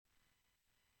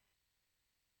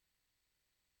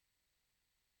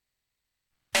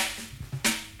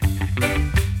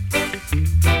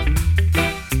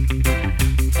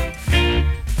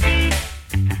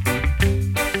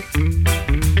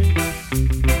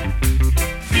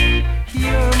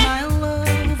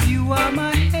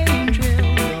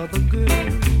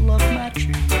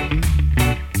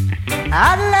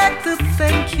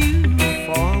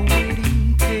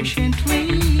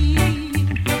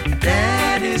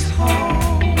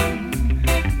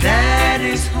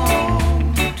is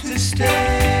home to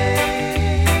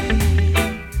stay.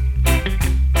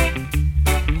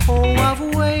 Oh, I've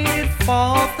waited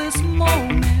for this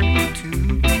moment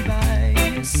to be by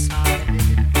your side.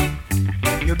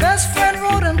 Your best friend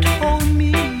wrote and told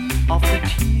me of the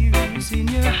tears in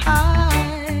your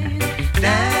eyes.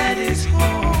 That is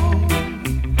home.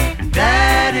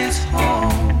 That is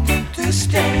home to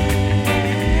stay.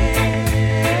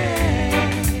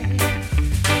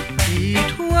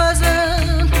 It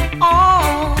wasn't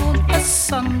on a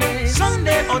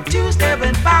Sunday or Tuesday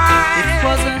went by. It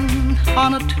wasn't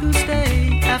on a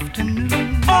Tuesday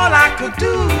afternoon. All I could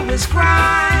do was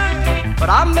cry. But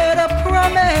I made a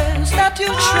promise that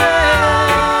you'll treasure.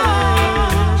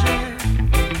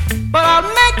 But I'll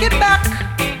make it back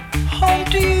home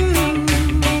to you.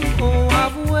 Oh,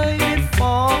 I've waited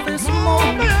for this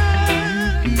moment to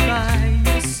be by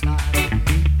your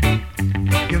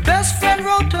side. Your best friend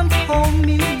wrote and told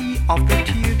me of the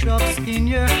teardrops in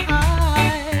your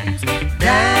eyes.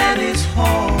 That is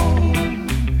home.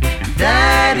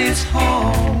 That is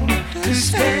home to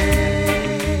stay.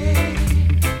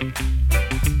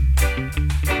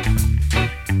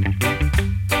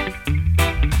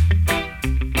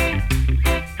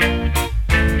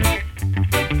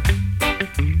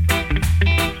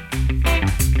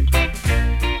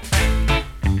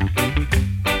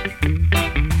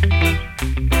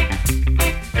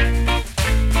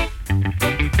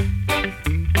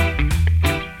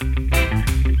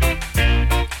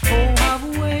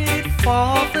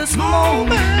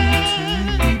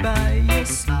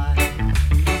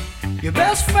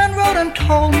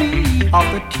 Told me of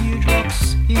the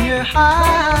teardrops in your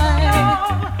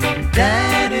eye.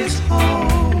 That is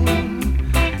home.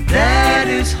 That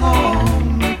is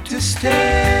home to stay.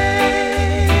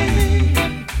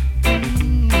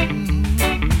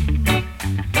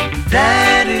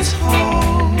 That is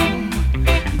home.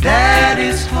 That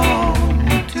is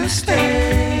home to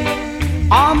stay.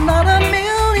 I'm not a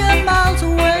million miles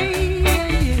away.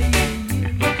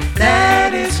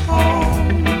 That is home.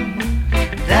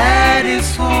 That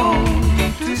is home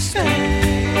to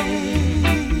stay.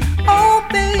 Oh,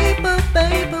 baby,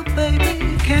 baby,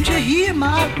 baby, can't you hear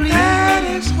my plea? That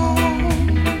is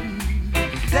home.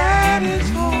 That is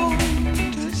home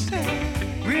to stay.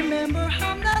 Remember,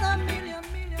 I'm not a million.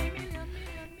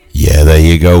 Yeah, there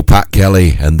you go, Pat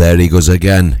Kelly, and there he goes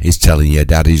again. He's telling you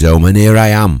Daddy's home, and here I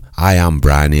am. I am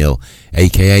Brian Neale,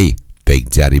 AkA Big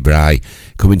Daddy Bry,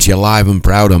 coming to you live and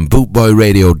proud on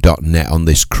bootboyradio.net on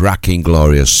this cracking,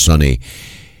 glorious, sunny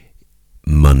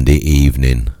Monday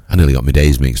evening. I nearly got my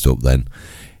days mixed up then.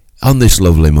 On this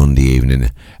lovely Monday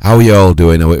evening, how are you all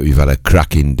doing? I hope you've had a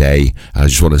cracking day. I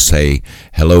just want to say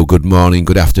hello, good morning,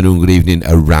 good afternoon, good evening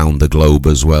around the globe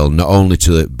as well. Not only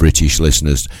to the British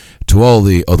listeners, to all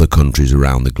the other countries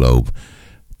around the globe.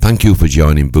 Thank you for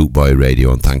joining Bootboy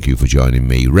Radio, and thank you for joining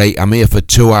me. Right, I'm here for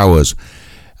 2 hours.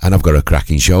 And I've got a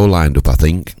cracking show lined up, I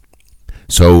think.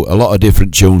 So, a lot of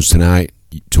different tunes tonight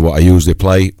to what I usually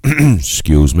play.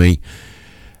 Excuse me.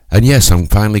 And yes, I'm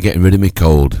finally getting rid of my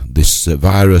cold. This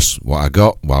virus, what I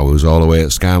got while I was all the way at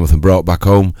Skamouth and brought back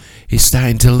home, is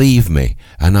starting to leave me.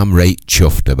 And I'm right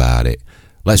chuffed about it.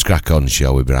 Let's crack on,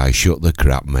 shall we, Bri? Shut the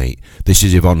crap, mate. This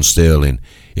is Yvonne Sterling.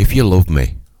 If You Love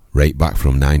Me, right back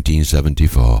from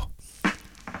 1974.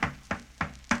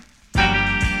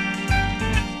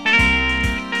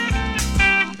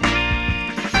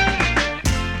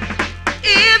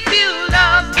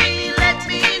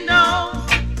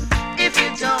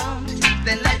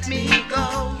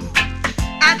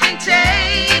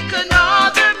 Take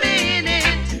another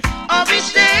minute, or we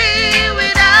stay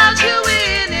without you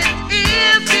in it.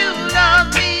 If you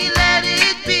love me, let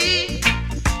it be.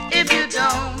 If you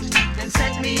don't, then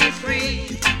set me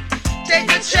free. Take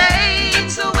the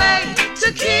chains away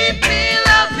to keep me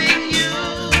loving you.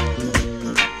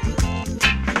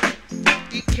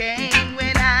 You came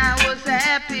when I was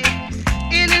happy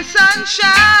in the sunshine.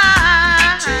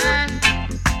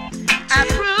 I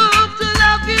proved to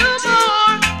love you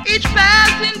more each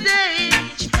passing day.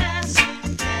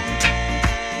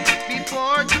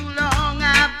 Before too long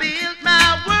I built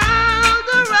my world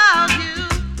around you,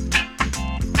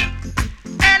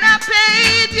 and I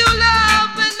paid you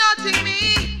love and nothing me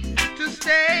to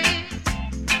stay.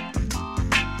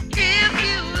 If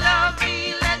you love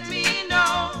me, let me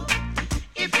know.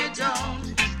 If you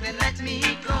don't, then let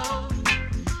me go.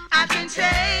 I can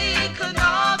take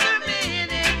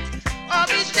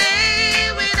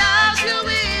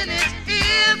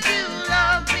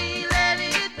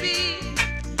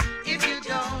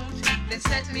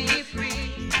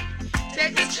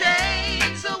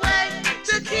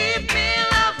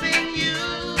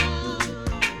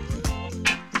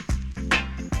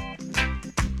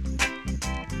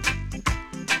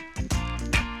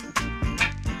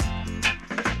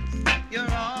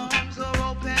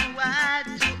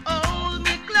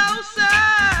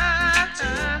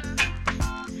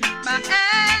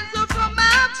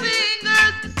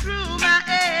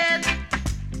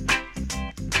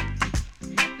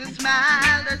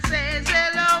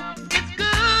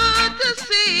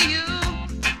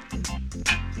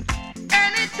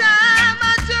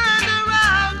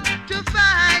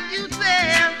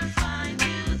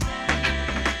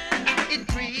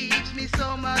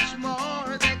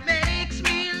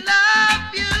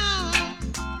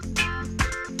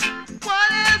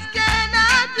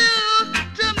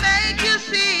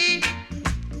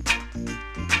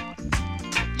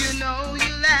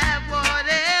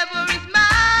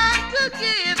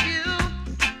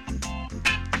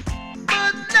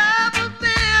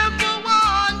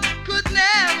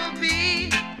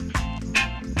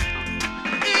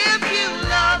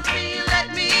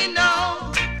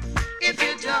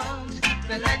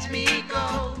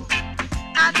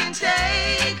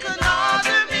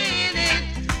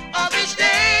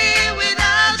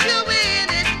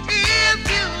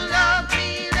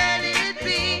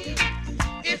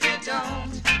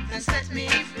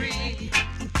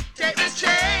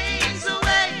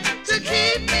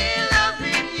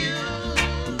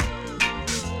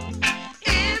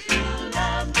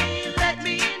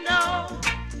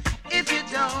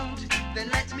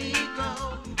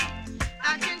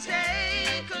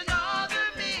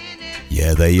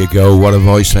Yeah, there you go. What a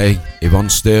voice, hey? Yvonne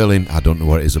Sterling. I don't know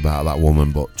what it is about that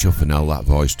woman, but chuffing hell, that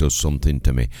voice does something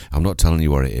to me. I'm not telling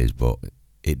you what it is, but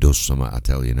it does something, I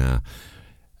tell you now.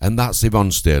 And that's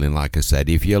Yvonne Sterling, like I said.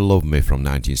 If you love me from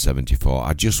 1974,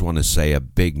 I just want to say a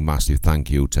big, massive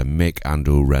thank you to Mick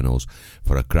Andrew Reynolds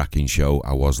for a cracking show.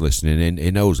 I was listening in.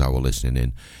 He knows I was listening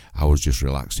in. I was just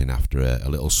relaxing after a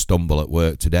little stumble at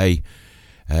work today.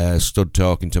 Stood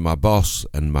talking to my boss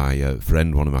and my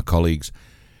friend, one of my colleagues,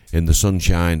 in the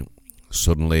sunshine.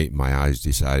 Suddenly, my eyes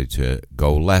decided to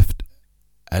go left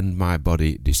and my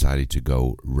body decided to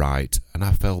go right, and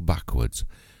I fell backwards.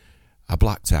 I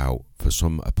blacked out for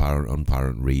some apparent,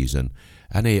 unapparent reason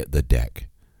and hit the deck.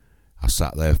 I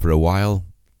sat there for a while,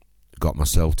 got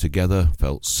myself together,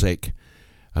 felt sick,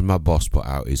 and my boss put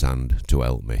out his hand to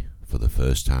help me for the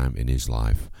first time in his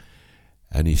life.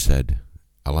 And he said,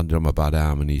 I landed on my bad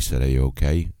arm, and he said, are you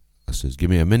okay? I says, give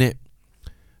me a minute.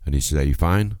 And he said, are you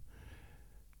fine?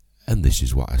 And this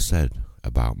is what I said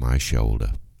about my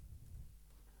shoulder.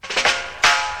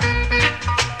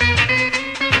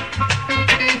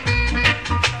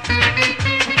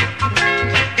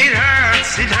 It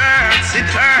hurts, it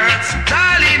hurts,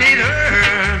 darling, it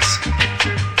hurts.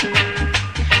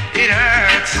 It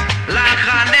hurts like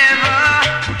I never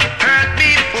hurt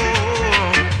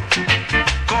before.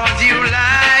 'Cause you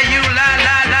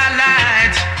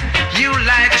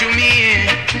lied to me.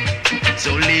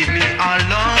 So leave me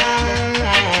alone.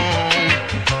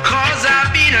 'Cause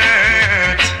I've been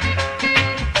hurt.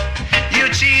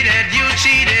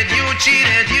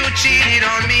 You cheated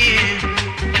on me.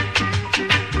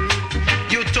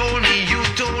 You told me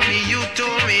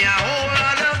a whole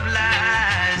lot of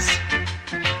lies.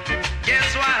 Guess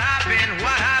what happened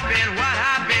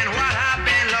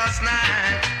last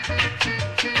night?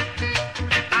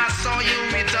 I saw you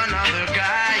with another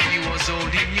guy. He was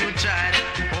holding you tight.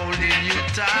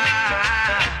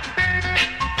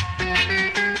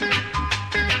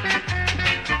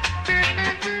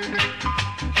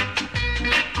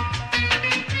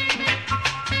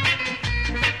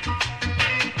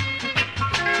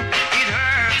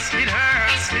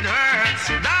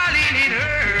 Darling, it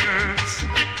hurts.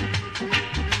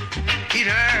 It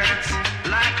hurts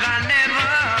like I never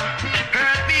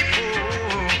hurt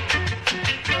before.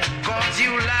 'Cause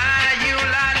you lied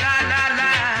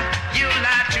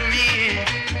to me.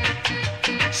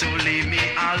 So leave me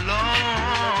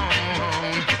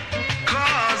alone.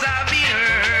 'Cause I've been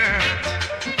hurt.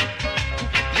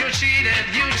 You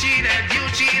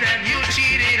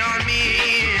cheated on me.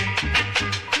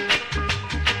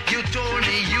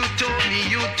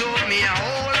 You told me a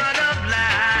whole lot of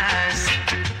lies.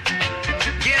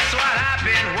 Guess what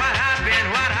happened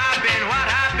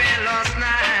last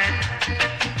night?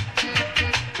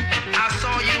 I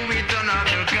saw you with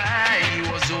another guy. He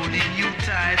was holding you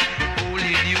tight.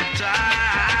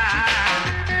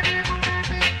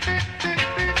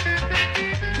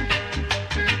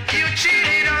 You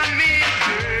cheated on me,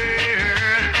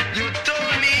 girl. You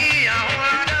told me a whole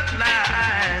lot of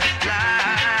lies.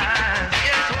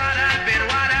 Guess what happened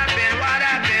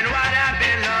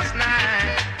last night?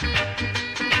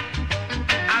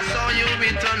 I saw you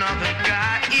with another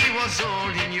guy. He was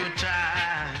holding you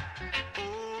tight.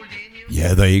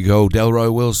 Yeah, there you go,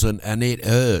 Delroy Wilson, and it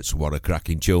hurts. What a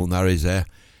cracking tune that is there.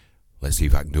 Let's see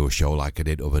if I can do a show like I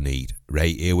did other night.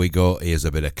 Right, here we go. Here's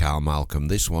a bit of Carl Malcolm.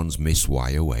 This one's Miss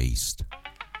Wire Waist.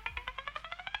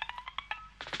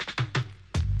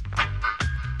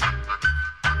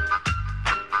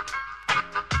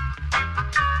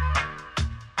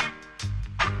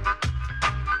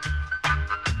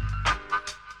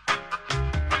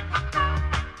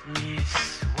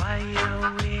 Miss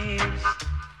Wire Waist.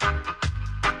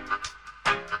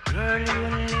 Girl, you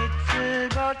little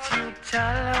but you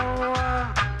tallow.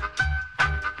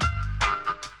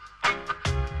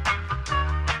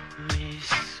 Miss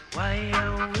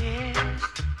Wire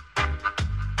Waist.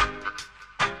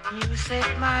 You set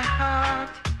my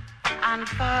heart on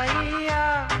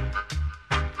fire.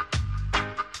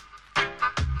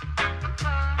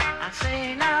 I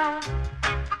say now,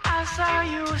 I saw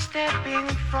you stepping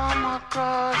from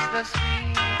across the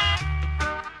street,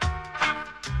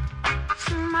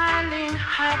 smiling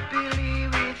happily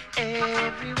with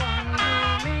everyone you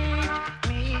meet.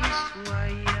 Miss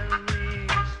Wire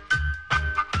Waist.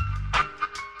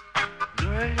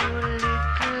 Girl, you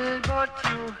little but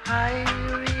you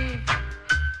hairy.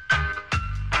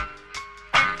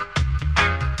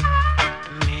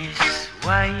 Miss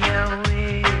Wire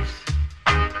Waist.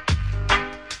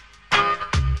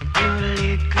 You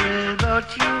little but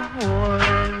you hold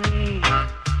me.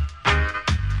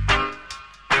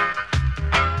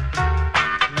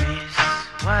 Miss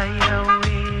Wire Waist.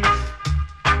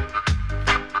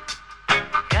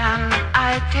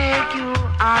 take you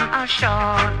on a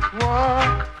short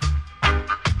walk.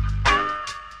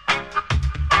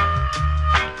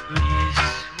 Miss,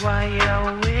 why you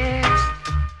waste?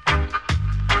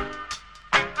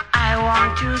 I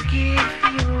want to give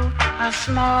you a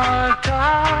small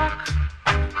talk.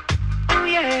 Oh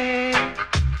yeah.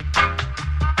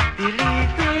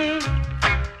 Believe me,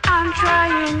 I'm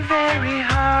trying very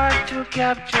hard to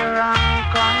capture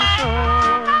and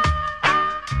control.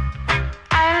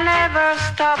 I'll never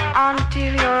stop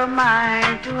until you're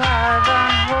mine to have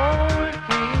and hold.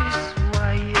 Miss,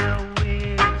 why you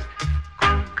waste?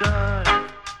 Good God,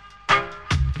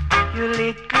 you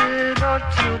little but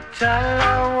you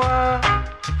tallow.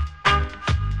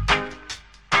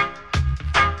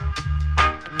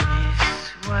 Miss,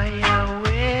 why you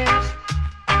waste?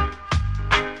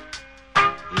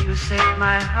 You set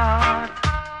my heart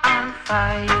on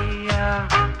fire.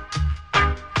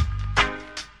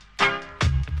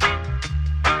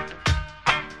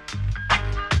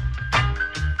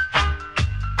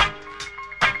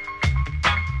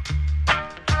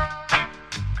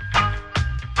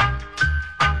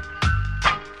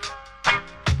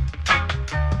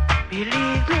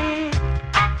 Believe me,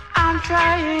 I'm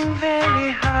trying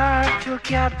very hard to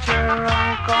capture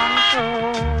and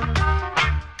control.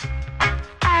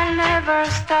 I'll never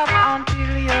stop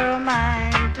until you're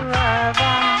mine to have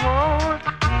and hold.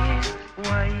 Miss,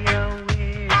 why you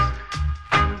waste?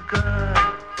 Good,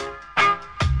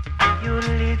 you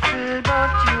little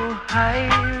but you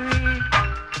hairy.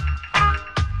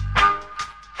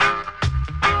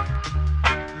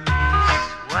 Miss,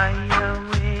 why you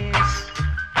waste?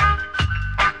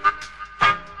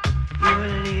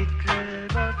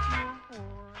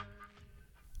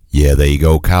 Yeah, there you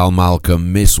go, Carl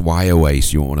Malcolm, Miss Wire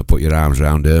Waste. You won't want to put your arms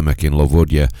around her making love,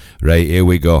 would you? Right, here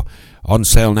we go. On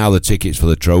sale now, the tickets for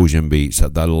the Trojan Beats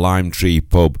at the Lime Tree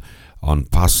Pub on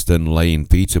Paston Lane,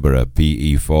 Peterborough,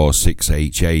 PE4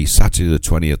 6HA, Saturday the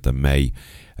 20th of May,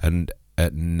 and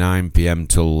at 9 p.m.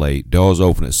 till late. Doors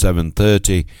open at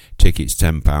 7:30. Tickets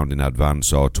 £10 in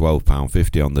advance or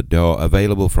 £12.50 on the door.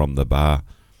 Available from the bar.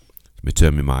 Let me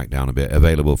turn my mic down a bit.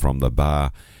 Available from the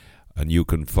bar. And you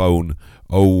can phone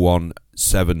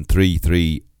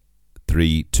 01733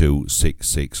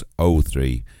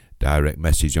 326603. Direct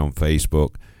message on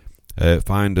Facebook.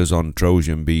 Find us on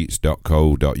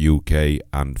trojanbeats.co.uk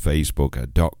and Facebook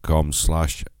at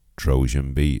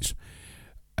 .com/trojanbeats.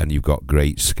 And you've got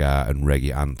great ska and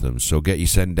reggae anthems. So get your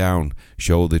send down.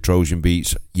 Show the Trojan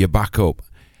Beats your back up.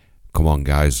 Come on,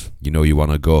 guys. You know you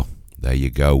want to go. There you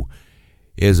go.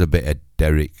 Here's a bit of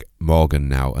Derek Morgan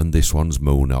now, and this one's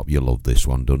Moon Up. You love this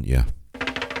one, don't you?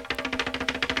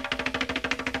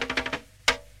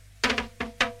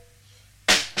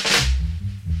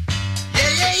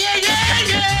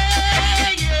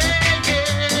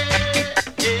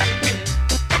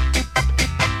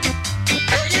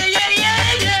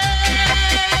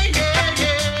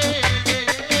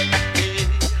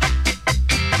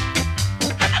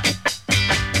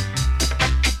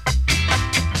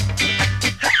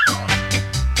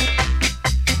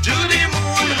 Do the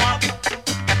moon hop.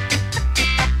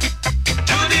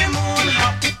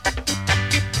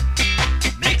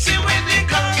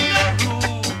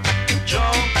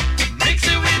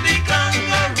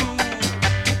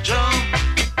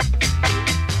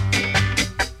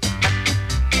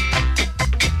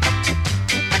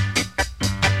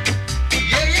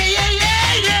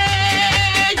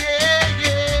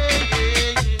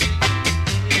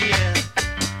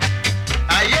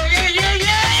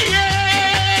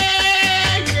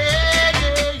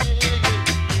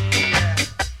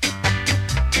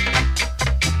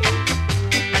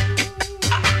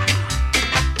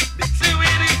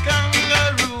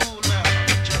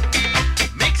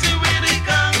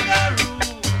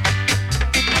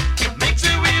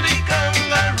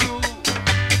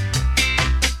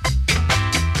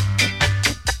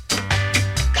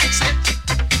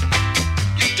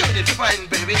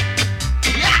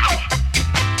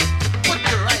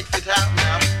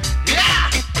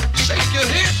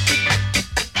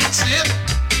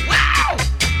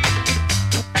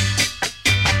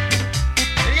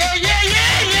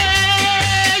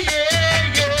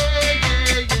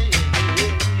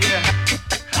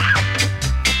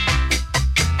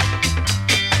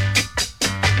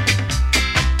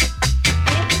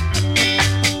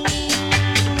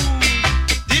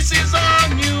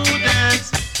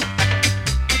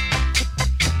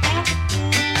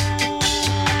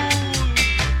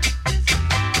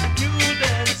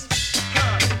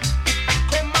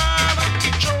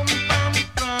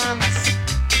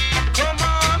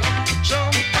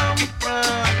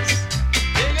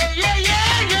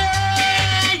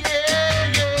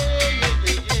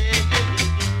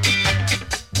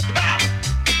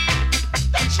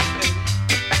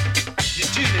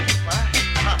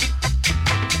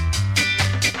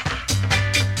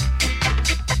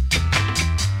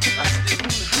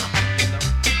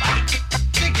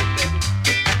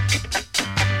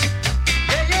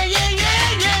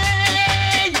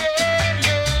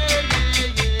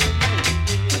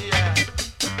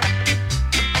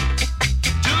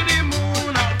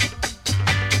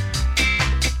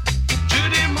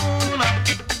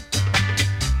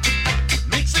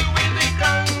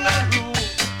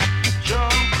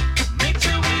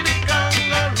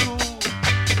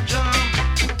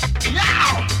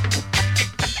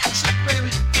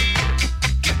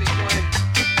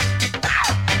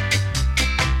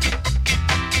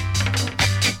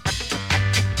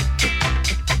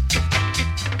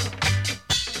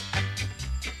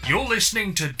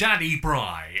 listening to Daddy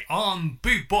Bry on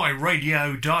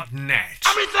bootboyradio.net.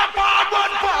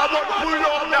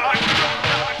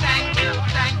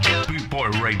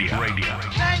 Bootboy Radio. Thank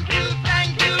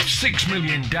you. 6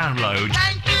 million downloads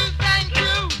Thank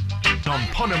you. on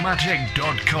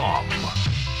podomatic.com.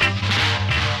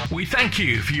 We thank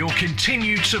you for your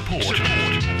continued support.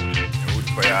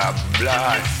 For your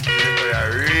blast, for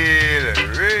your real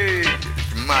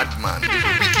madman.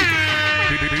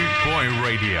 Bootboy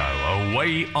Radio, a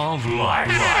way of life.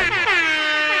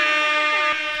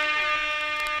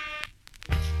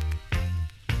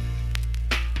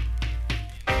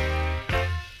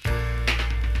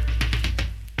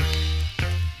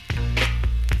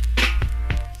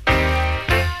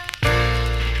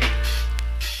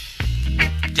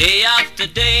 Day after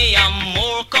day I'm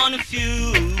more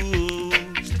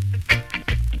confused,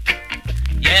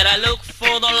 yet I look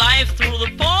for the life through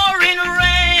the pouring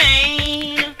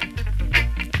rain.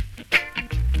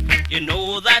 You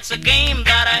know that's a game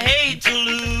that I hate to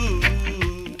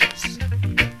lose,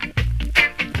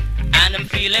 and I'm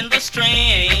feeling the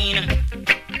strain.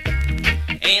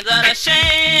 Ain't that a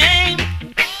shame?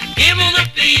 Give me the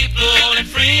people and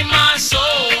free my soul.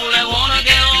 I wanna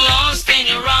get lost in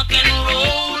your rock and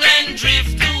roll and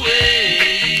drift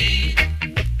away.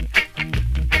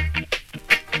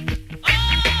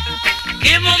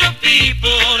 Give me the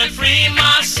people and free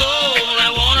my soul. I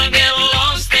wanna get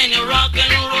lost in your rock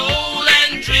and roll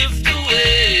and drift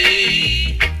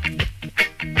away.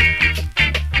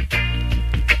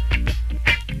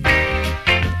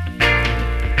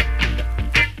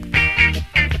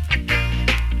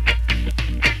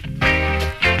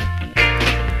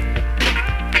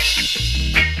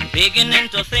 Beginning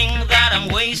to think that I'm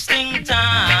wasting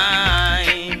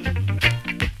time.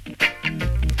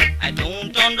 I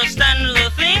don't understand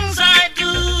the things I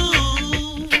do.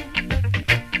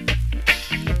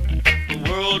 The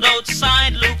world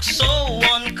outside looks so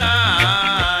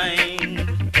unkind,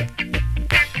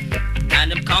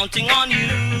 and I'm counting on you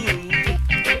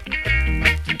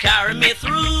to carry me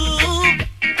through.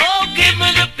 Oh, give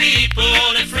me the people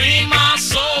and free my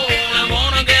soul. I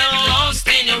wanna get lost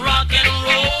in your rock and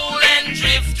roll and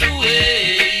drift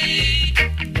away.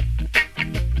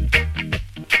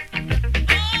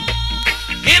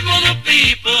 Give me the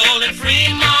people and free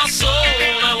my soul.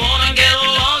 I wanna get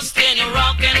lost in your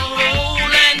rock and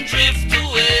roll and drift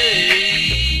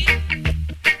away.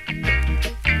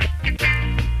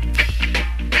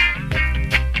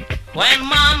 When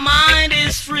my mind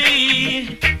is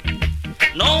free,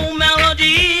 no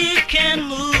melody can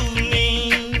move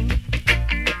me.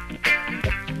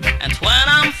 And when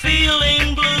I'm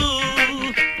feeling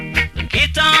blue, the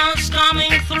guitar's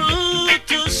coming through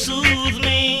to soothe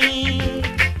me.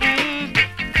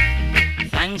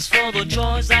 Thanks for the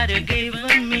joys that you're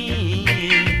giving me.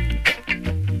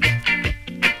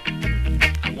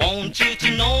 I want you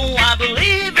to know I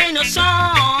believe in your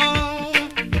song.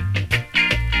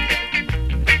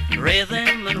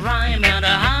 Rhythm and rhyme and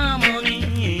a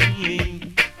harmony.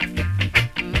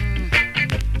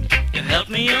 You help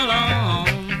me along,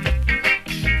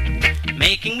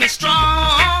 making me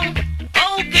strong.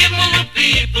 Oh, give me the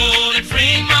people and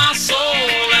free my soul.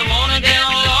 I wanna get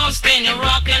lost in your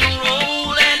rock and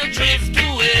roll and drift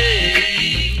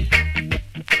away.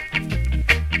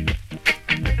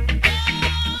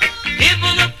 Give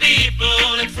me the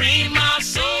people and free my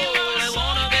soul. I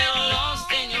wanna get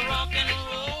lost in your rock and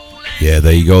roll. Yeah,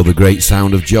 there you go, the great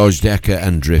sound of George Decker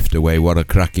and Drift Away. What a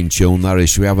cracking tune that is.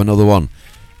 Should we have another one?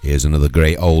 Here's another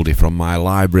great oldie from my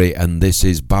library, and this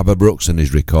is Baba Brooks and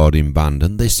his recording band,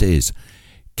 and this is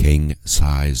King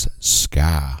Size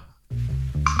Ska.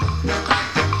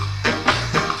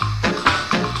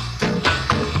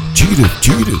 Cheetah,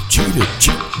 cheetah, cheetah,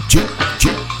 cheetah, cheetah,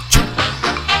 cheetah.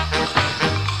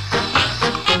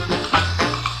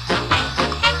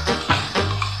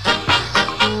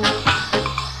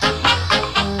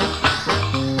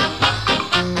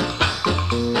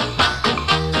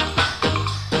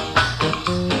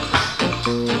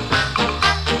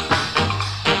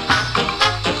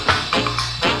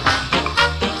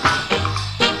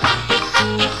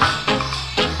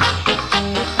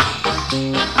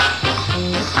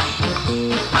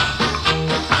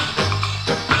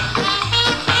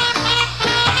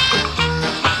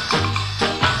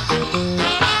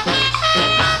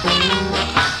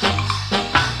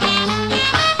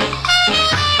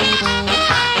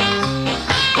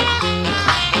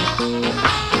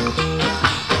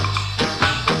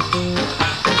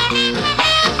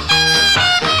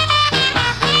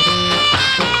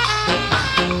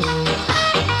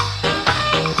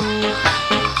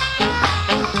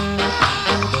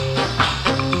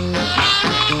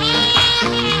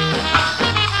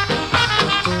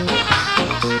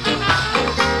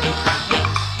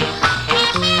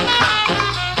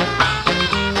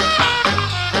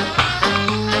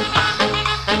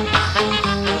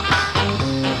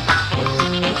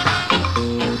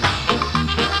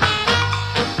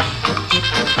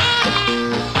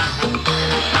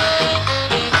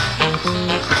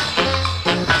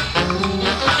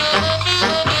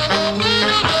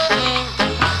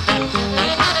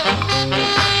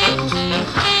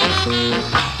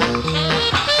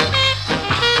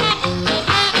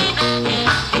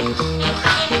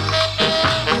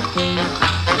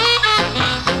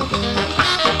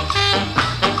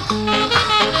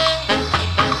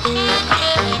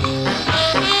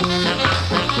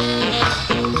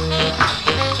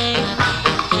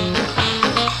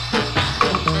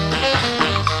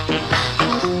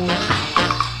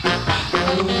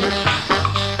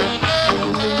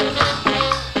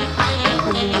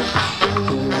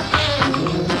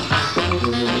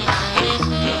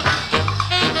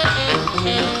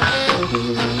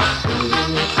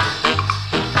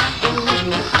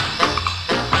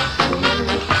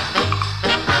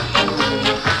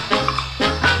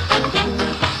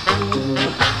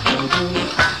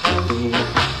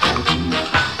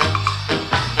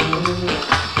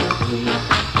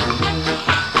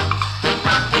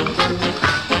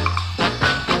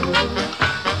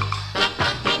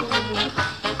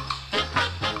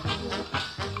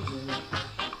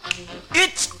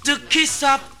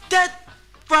 that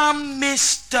from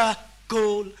Mr.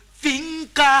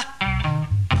 Goldfinger.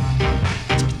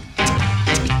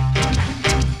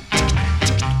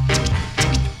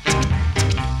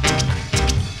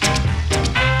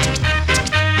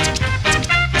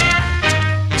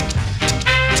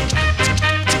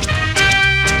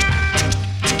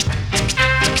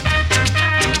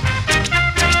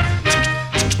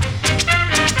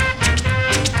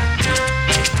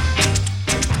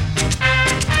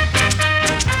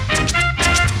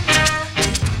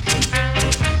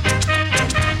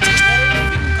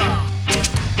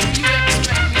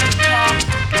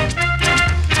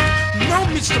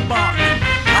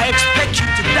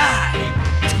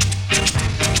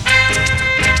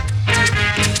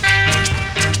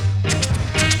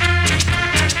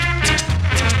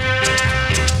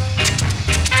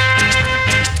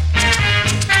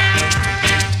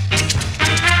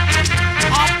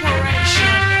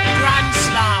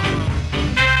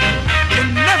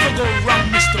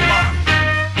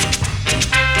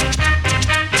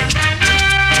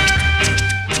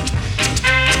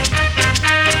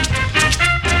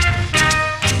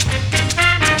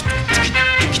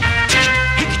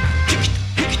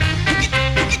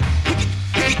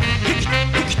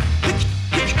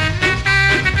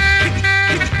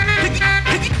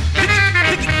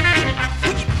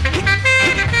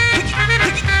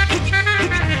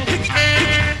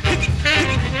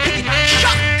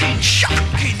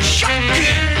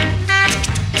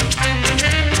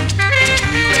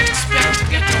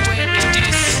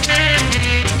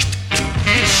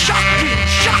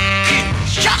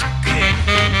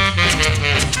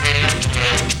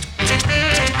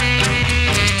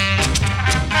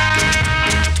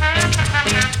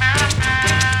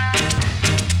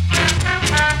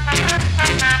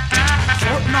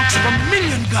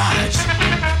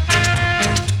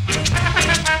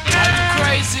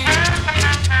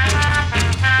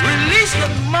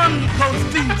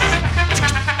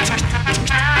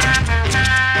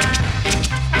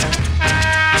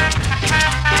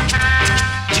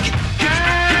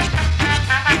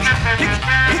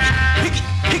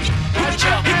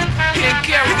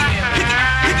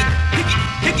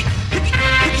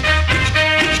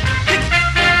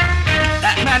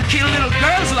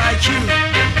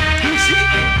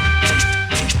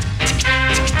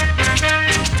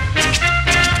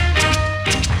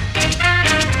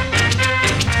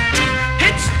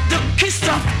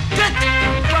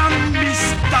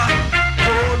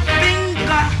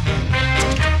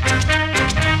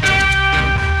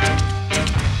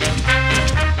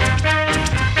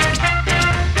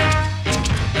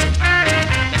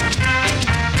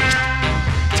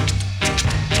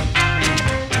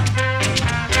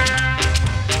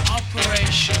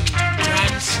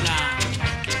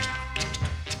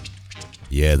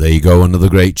 Yeah, there you go, another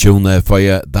great tune there for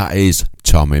you. That is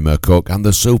Tommy McCook and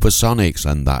the Supersonics,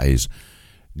 and that is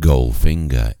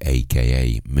Goldfinger,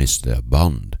 aka Mr.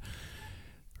 Bond.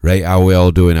 Right, how are we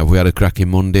all doing? Have we had a cracking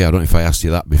Monday? I don't know if I asked you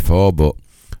that before, but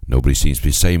nobody seems to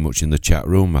be saying much in the chat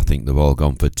room. I think they've all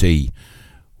gone for tea.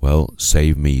 Well,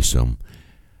 save me some.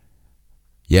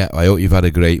 Yeah, I hope you've had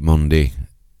a great Monday.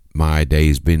 My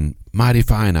day's been mighty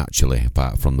fine, actually,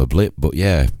 apart from the blip, but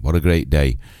yeah, what a great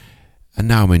day. And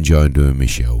now I'm enjoying doing my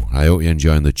show. I hope you're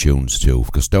enjoying the tunes too,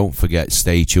 because don't forget,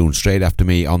 stay tuned. Straight after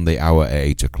me on the hour at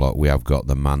 8 o'clock, we have got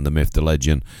the man, the myth, the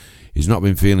legend. He's not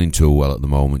been feeling too well at the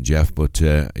moment, Jeff, but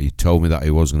he told me that he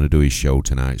was going to do his show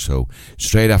tonight. So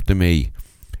straight after me,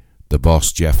 the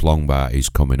boss, Jeff Longbar, is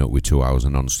coming up with 2 hours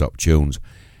of non-stop tunes.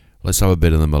 Let's have a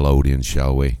bit of the melodeon,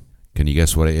 shall we? Can you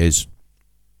guess what it is?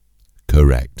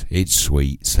 Correct. It's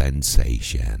Sweet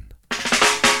Sensation.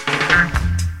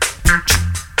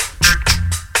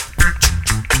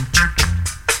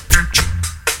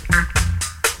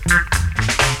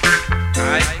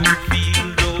 I can feel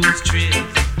those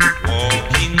trails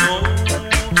walking over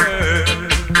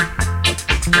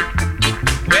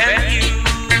when you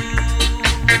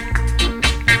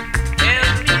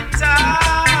held me tight.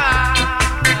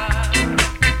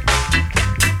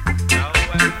 Now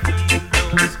I feel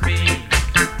those pains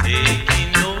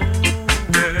taking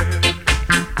over.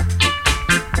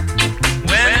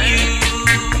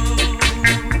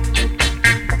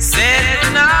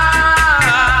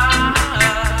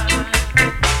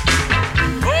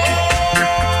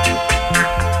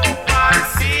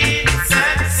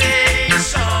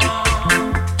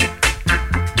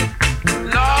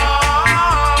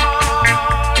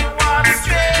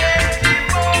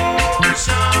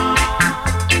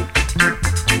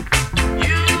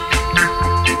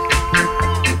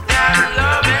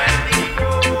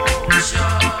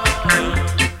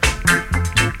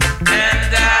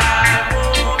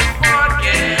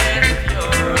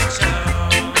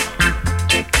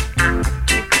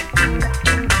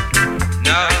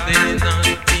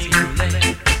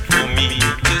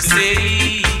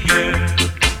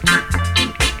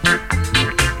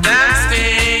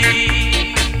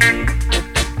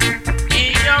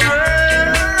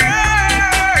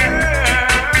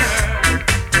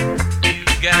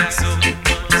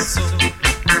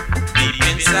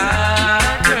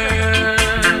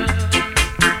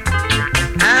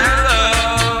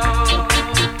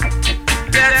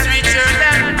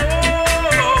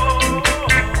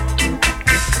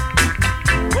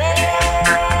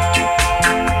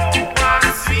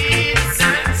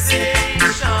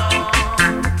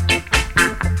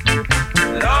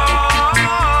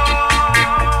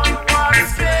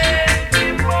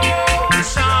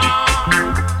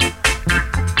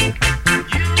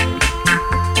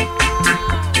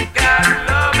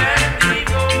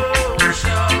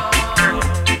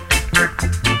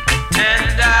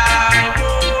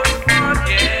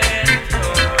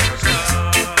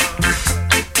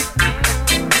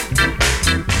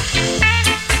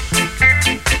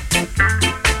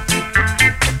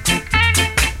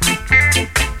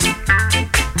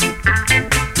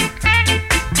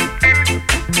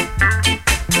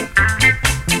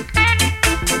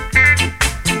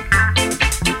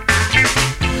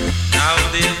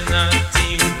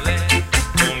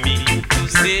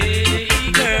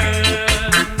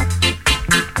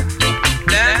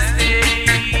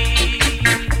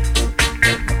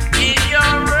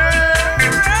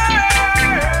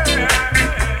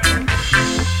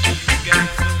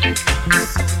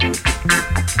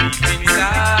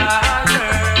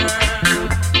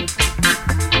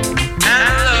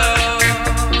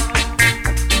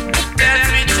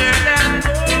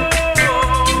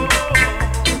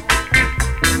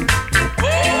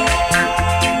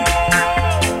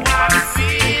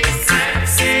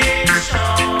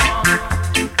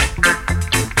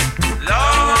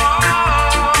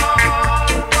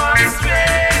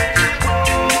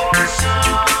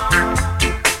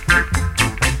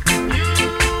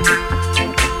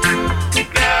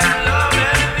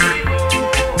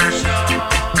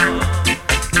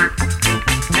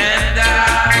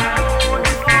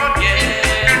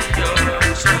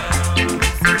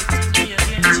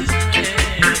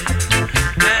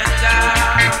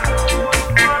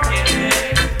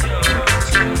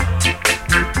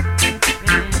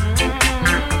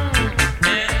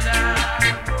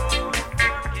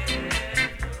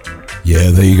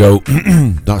 There you go.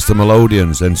 That's the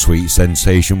Melodians and Sweet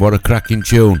Sensation. What a cracking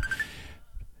tune.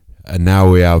 And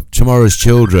now we have Tomorrow's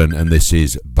Children, and this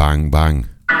is Bang Bang.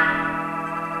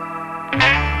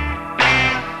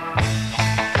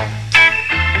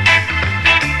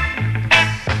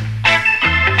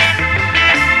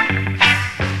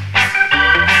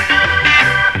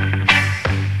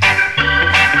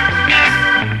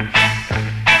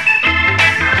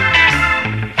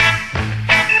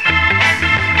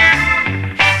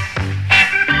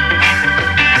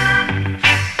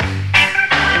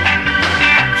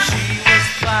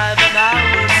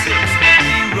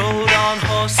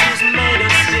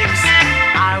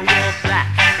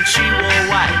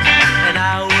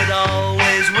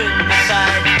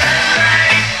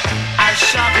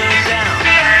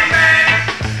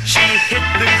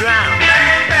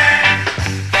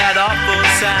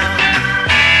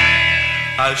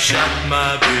 I shot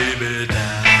my baby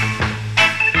down.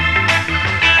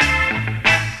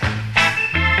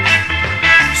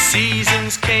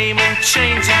 Seasons came and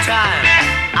changed the time.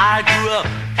 I grew up,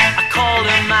 I called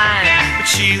her mine, but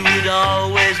she would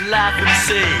always laugh and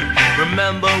say,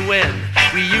 remember when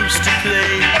we used to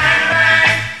play? Bang,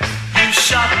 bang. You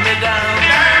shot me down,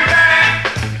 bang, bang.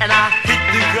 And I hit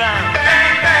the ground,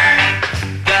 bang, bang.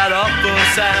 That awful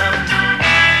sound.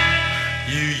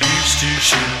 You used to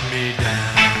shoot me down.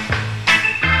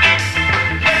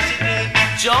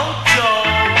 Jojo,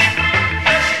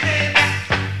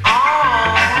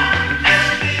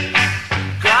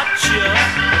 gotcha,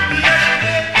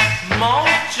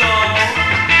 mojo,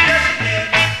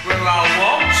 where I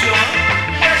want you,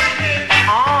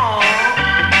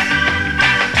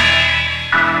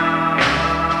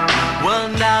 well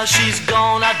now she's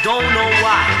gone, I don't know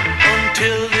why.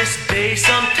 Until this day,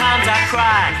 sometimes I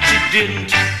cry.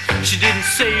 She didn't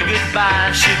say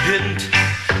goodbye. She didn't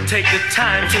take the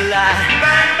time to lie.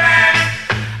 Bang, bang.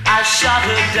 I shot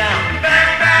her down.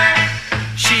 Bang, bang.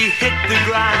 She hit the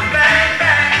ground. Bang,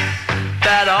 bang.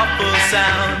 That awful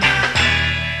sound.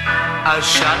 I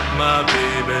shot my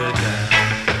baby down.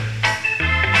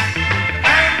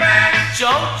 Bang, bang.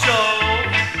 Jojo.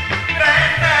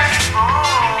 Bang, bang.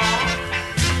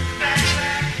 Bang,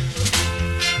 bang.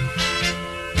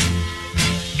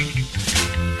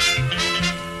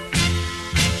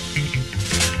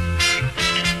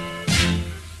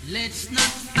 Let's not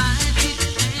fight it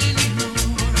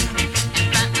anymore.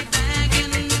 Back the bag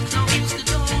and close the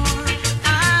door.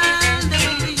 I'll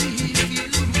never leave you,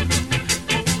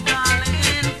 oh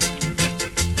darling.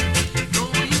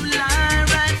 Though you lie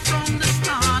right from the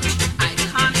start, I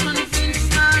can't confess.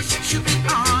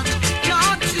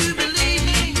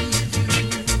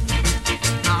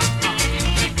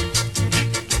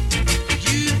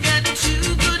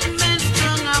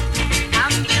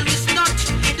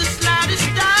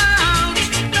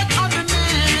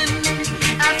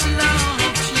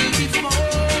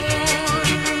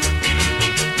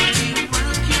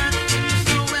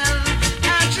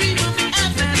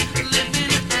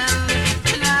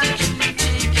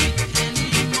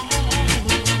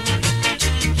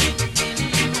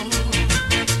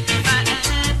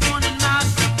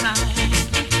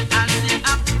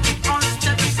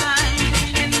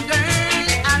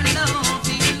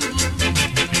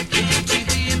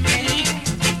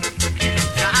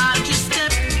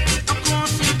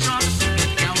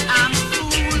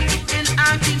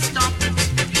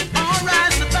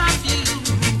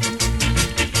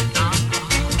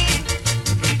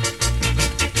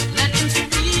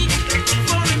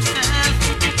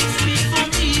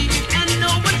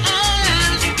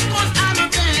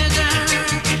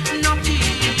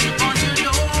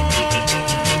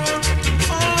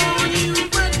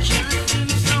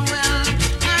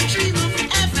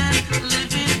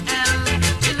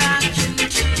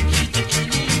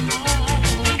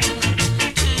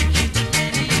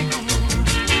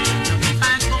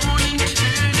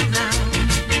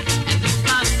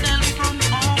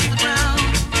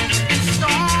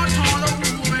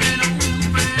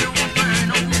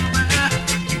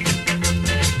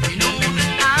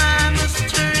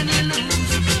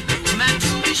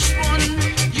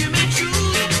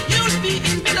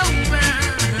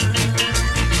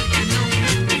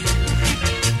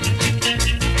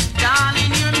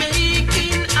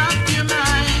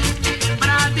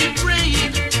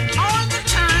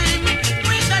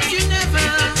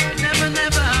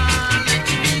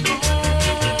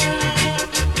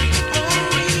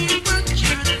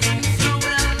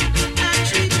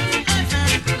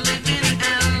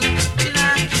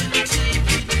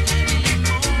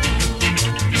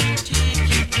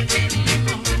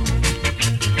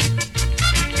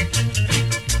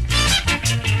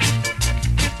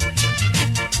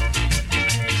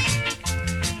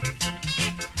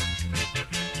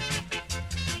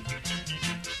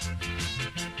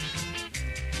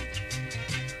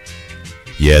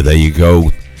 Yeah, there you go.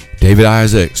 David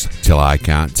Isaacs, Till I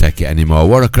Can't Take It Anymore.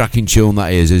 What a cracking tune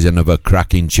that is another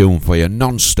cracking tune for you.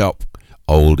 Non-stop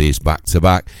oldies back to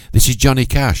back. This is Johnny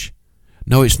Cash.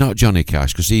 No, it's not Johnny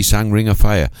Cash, because he sang Ring of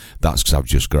Fire. That's because I've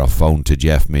just got a phone to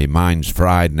Jeff. Me mind's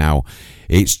fried now.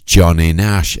 It's Johnny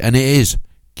Nash, and it is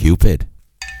Cupid.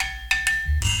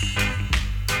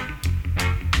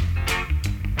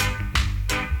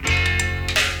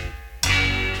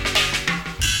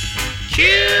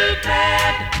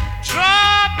 Cupid,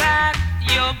 draw back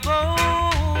your bow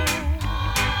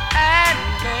and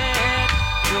let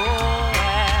your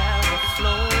arrow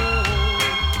flow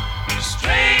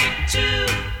straight to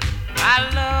my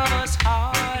lover's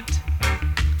heart.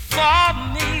 For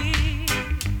me,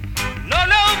 no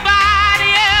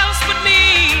nobody else but me.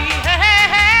 Hey,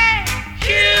 hey,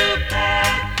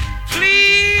 Cupid,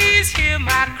 please hear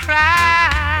my cry.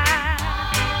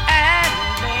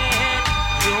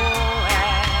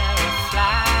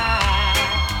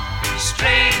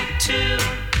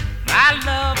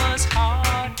 Lover's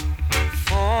heart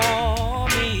for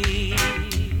me.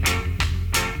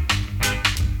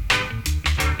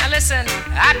 Now listen,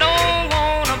 I don't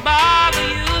wanna bother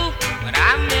you when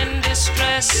I'm in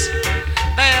distress.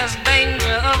 There's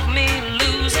danger of me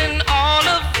losing all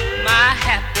of my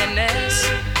happiness.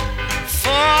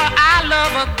 For I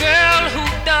love a girl who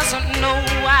doesn't know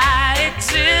I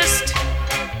exist.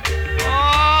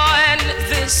 Oh, and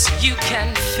this you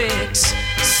can fix.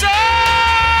 So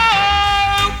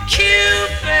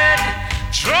Cupid,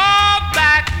 draw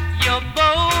back your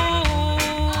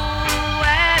bow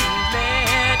and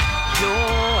let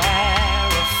your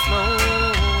arrow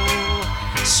flow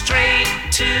straight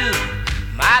to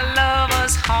my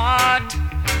lover's heart.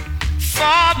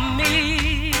 For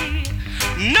me,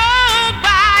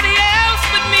 nobody else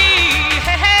but me.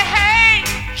 Hey, hey, hey,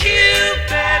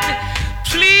 Cupid,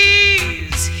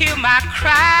 please hear my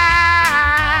cry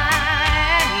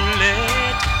and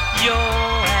let your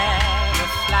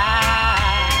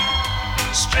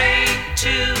straight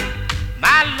to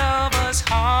my lover's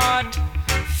heart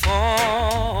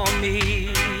for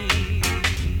me.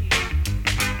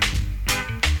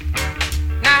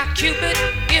 Now Cupid,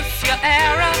 if your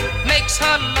arrow makes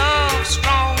her love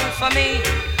strong for me,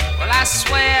 well I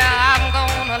swear I'm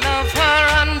gonna love her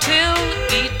until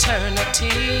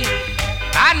eternity.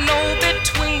 I know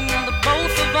between the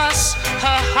both of us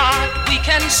her heart we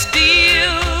can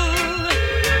steal.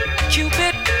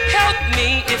 Cupid, help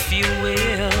me if you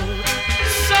will.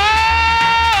 So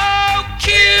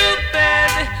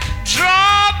Cupid,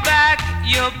 draw back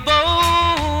your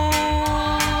bow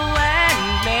and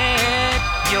let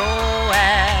your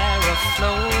arrow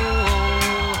flow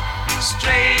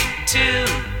straight to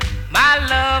my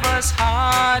lover's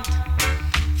heart.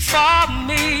 For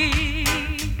me,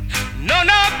 no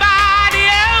nobody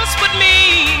else but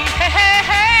me. Hey, hey,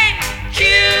 hey,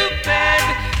 Cupid,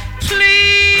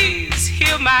 please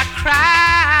hear my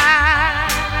cry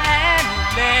and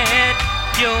let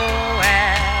your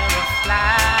arrow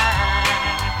fly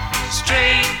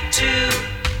straight to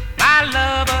my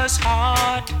lover's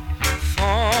heart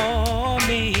for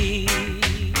me.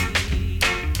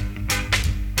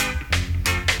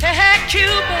 Hey, hey,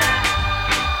 Cupid,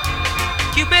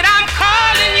 Cupid, I'm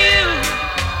calling you.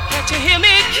 Can't you hear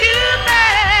me, Cupid?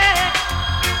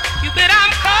 Cupid,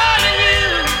 I'm calling you.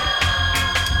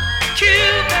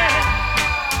 Cupid,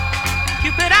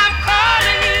 Cupid, I'm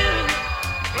calling you.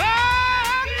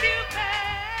 Oh, Cupid.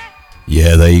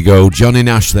 Yeah, there you go. Johnny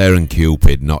Nash there and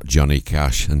Cupid, not Johnny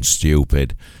Cash and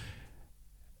Stupid.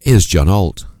 Here's John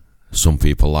Holt. Some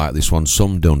people like this one,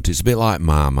 some don't. It's a bit like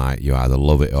Marmite. You either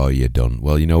love it or you don't.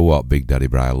 Well, you know what? Big Daddy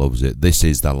Bri loves it. This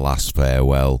is The Last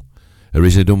Farewell.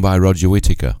 Originally done by Roger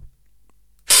Whittaker.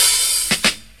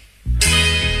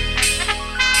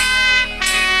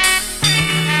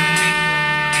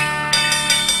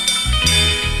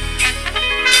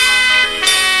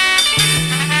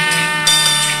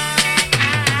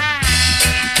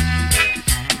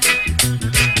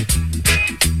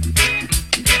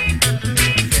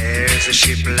 The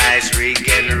ship lies rigged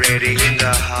and ready in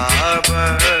the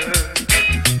harbor.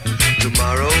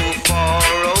 Tomorrow for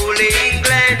old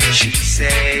England she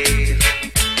sailed,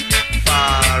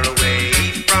 far away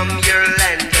from your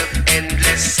land of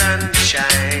endless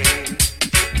sunshine,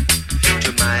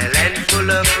 to my land full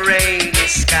of rainy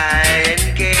sky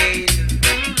and gale.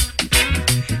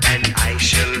 And I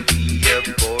shall be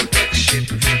aboard that ship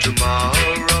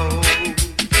tomorrow,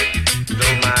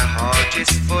 though my heart is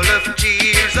full of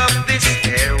tears of this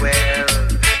farewell.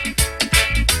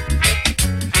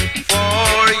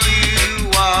 For you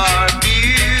are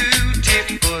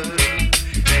beautiful,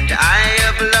 and I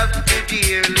have loved you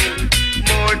dearly,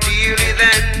 more more dearly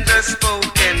than the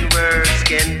spoken words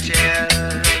can tell.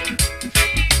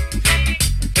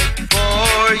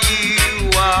 For you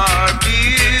are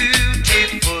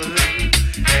beautiful,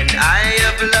 and I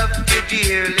have loved you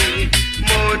dearly,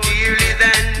 more dearly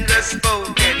than the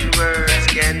spoken words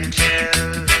can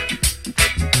tell.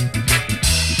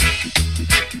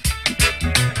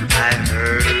 I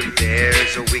heard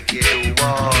there's a wicked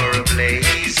war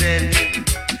a-blazing,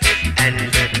 and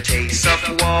the taste of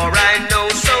war I know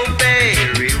so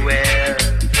very well.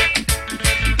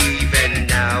 Even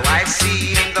now I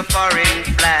see the foreign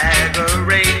flag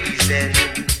a-raising.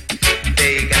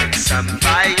 They got some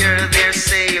fire, they're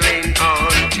sailing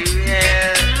on to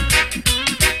hell.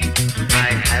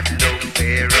 I have no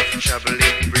fear of trouble,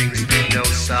 it brings me no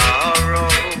sorrow,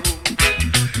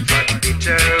 but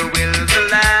bitter will the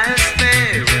last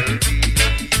farewell be.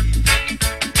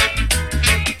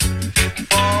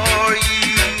 For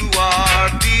you are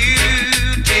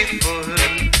beautiful,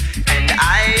 and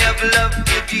I have loved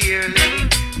you dearly,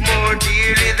 more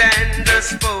dearly than the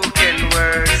spoken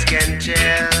words can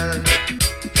tell.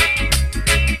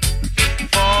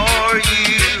 For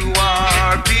you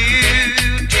are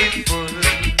beautiful,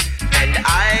 and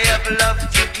I have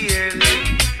loved you dearly,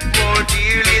 more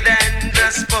dearly than the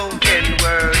spoken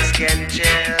words can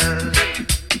tell.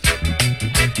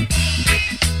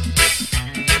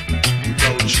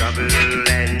 Though trouble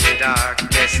and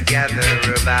darkness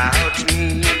gather about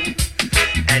me,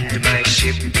 and my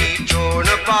ship be torn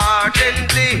apart in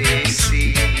the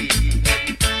sea,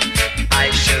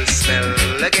 I shall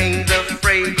smell again the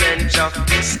fragrance of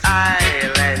this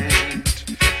island,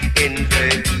 in the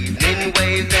evening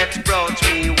wave that brought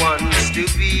me once to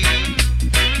be.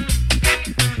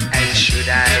 And should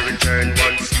I return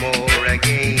once more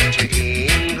again to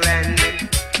England,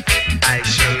 I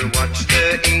shall watch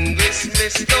the English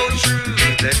mist go through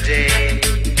the day.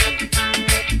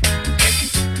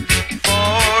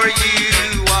 For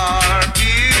you are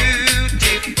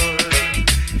beautiful,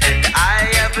 and I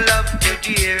have loved you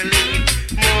dearly,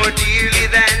 more dearly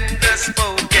than the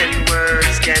spoken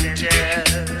words can tell.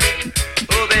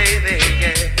 Oh baby,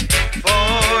 yeah.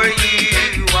 For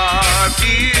you are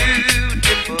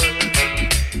beautiful,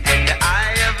 and I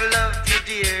have loved you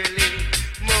dearly,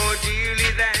 more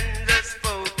dearly than the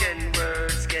spoken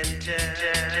words can tell.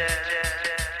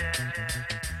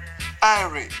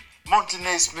 Irie,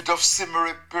 Mountain Smith of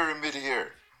Simmery Pyramid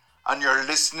here, and you're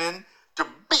listening to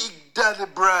Big Daddy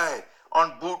Bry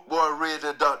on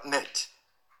bootboyradio.net.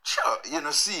 Sure, you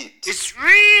know, see it. It's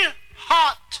real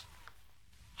hot.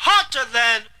 Hotter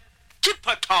than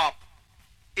Tipper Top.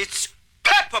 It's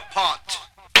Pepper Pot.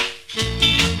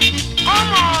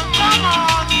 Come on, come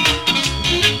on.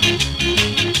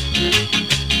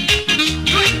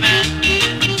 Do it, man.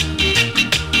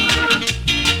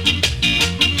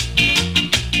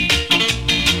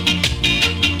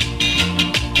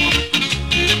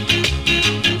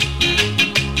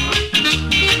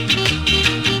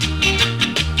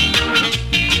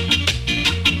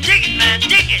 Dig it, man,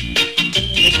 dig it.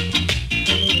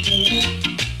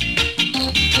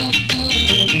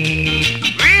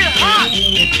 Real hot.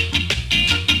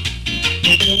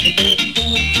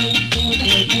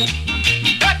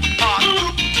 Pepper pot.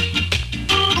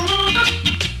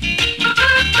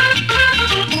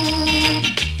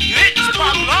 You hit the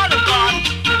spot, Lord of God.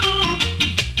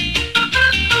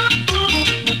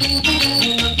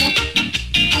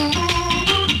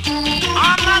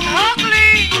 I'm not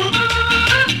ugly.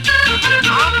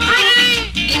 I'm pretty.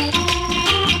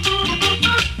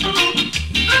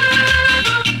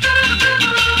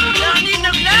 Don't need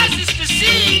no glasses to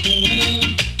see.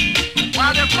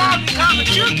 While they call me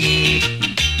Kamachuki.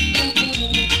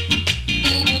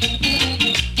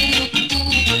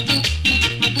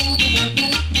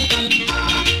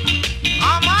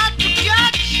 I'm hard to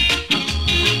catch.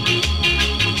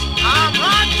 I'm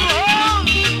hard to hold.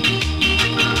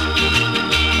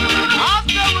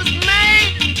 After it was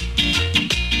made,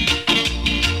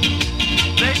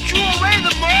 they threw away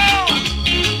the mold.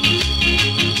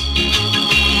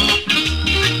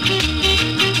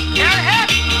 Can't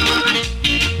help it.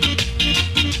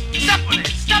 Stop with it,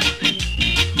 stop with it.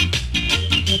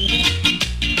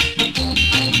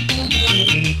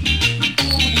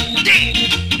 Dig.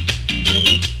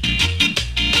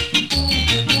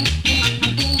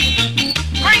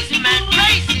 Crazy, man,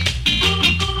 crazy.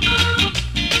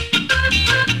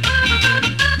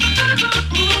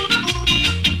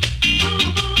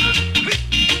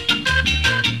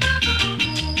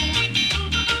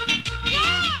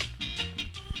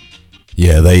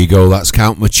 Yeah, there you go. That's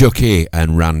Count Machucky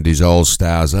and Randy's All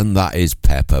Stars, and that is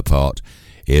Pepper Pot.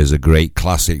 Here's a great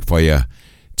classic for you.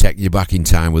 take you back in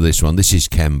time with this one. This is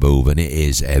Ken Boove, and it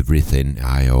is Everything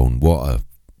I Own.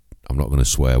 I'm not going to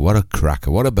swear, what a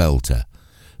cracker, what a belter.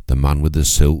 The man with the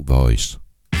silk voice.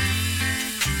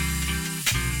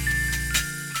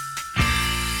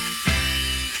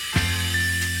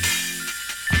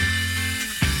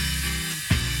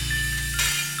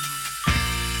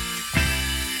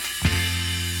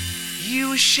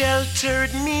 You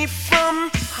sheltered me from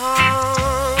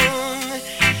harm,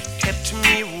 kept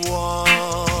me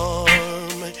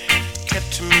warm,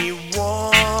 kept me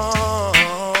warm.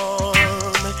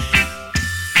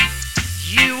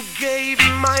 You gave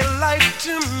my life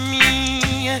to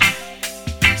me,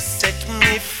 set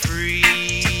me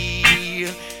free,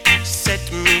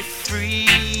 set me free.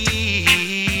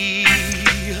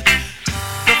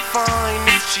 The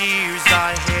finest years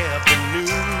I ever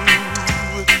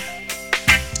knew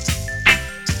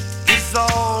is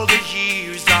all the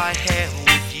years I had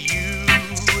with you,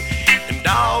 and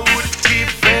I would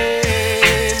give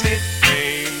anything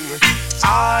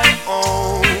I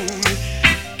own,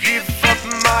 give up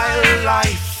my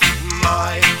life,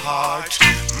 my heart,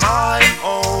 my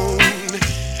own,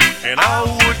 and I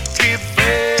would give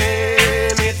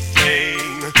anything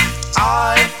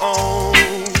I own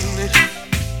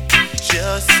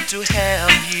just to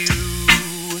have you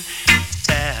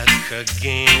back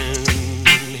again.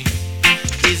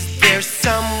 Is there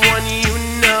someone you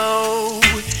know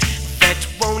that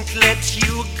won't let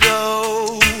you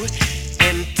go,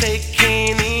 and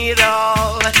taking it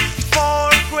all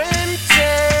for granted?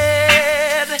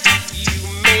 You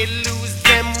may lose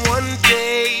them one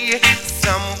day,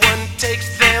 someone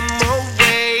takes them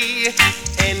away,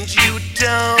 and you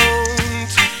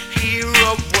don't hear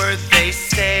a word they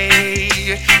say.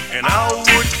 And I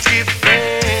would give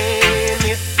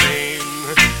anything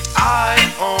I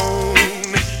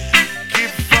own,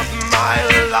 give up my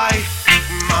life,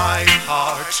 my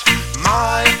heart,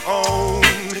 my own,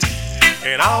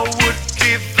 and I would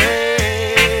give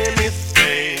anything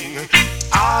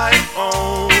I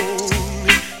own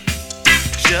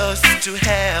just to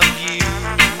have you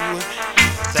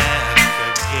back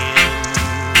again,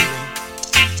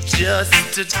 just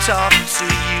to talk to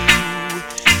you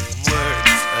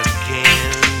words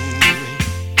again.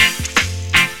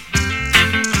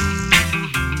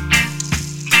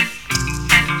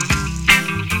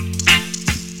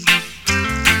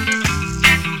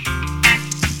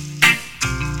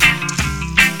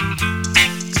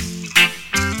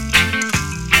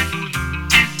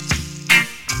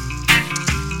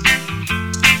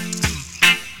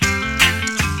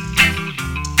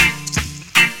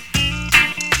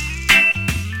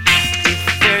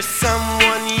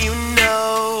 Someone you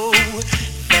know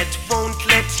that won't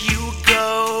let you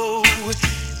go,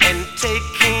 and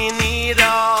taking it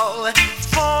all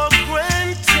for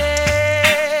granted.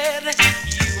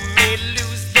 You may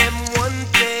lose them one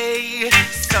day,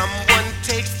 someone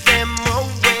takes them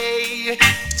away,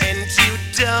 and you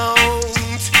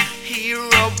don't hear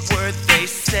a word they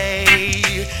say.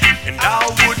 And I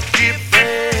would give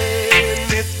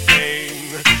anything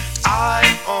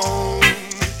I own,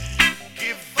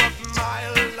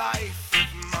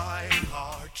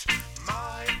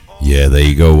 yeah, there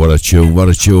you go. What a tune, what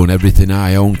a tune. Everything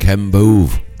I Own, Ken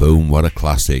Boove. Boom, what a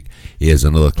classic. Here's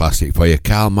another classic for you,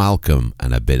 Carl Malcolm,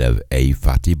 and a bit of A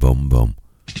Fatty Bum Bum.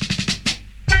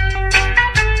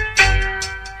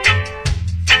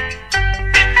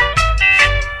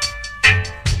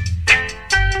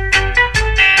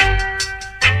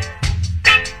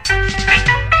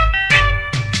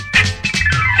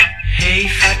 Hey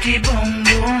fatty bum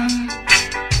bum,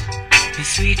 the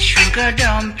sweet sugar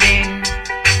dumpling.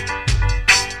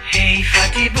 Hey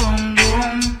fatty boom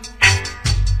boom,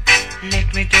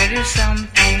 let me tell you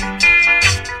something.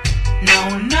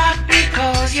 No, not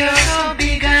because you're so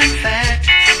big and fat.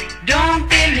 Don't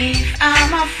believe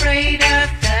I'm afraid of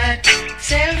that.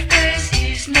 Self-praise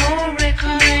is no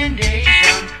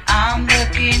recommendation. I'm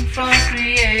looking for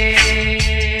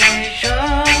creation.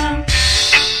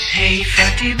 Hey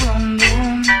fatty boom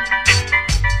boom,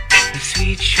 the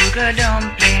sweet sugar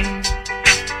dumpling.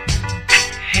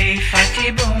 Hey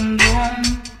fatty boom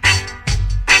boom,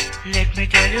 let me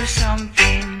tell you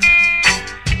something.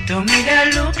 To me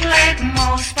that look like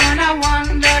mouse on a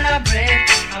 $1 bread.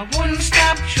 I wouldn't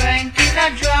stop trying till I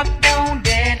drop down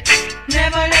dead.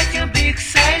 Never let your big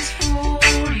size fool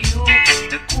you.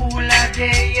 The cooler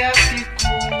day of the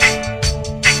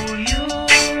cool you.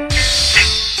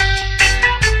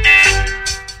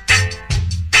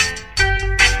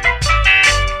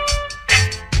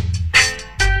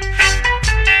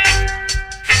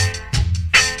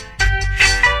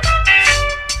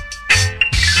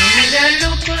 To me that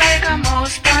look like a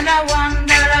mouse on a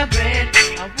 $1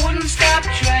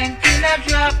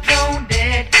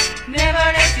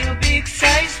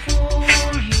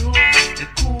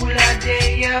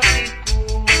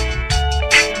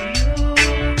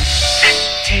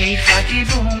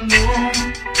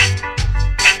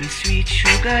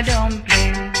 sugar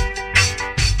dumpling.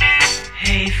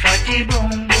 Hey, fatty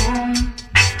boom boom,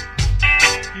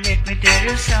 let me tell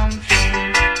you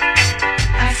something.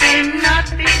 I say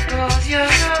not because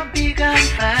you're so big and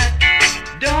fat.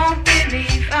 Don't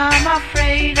believe I'm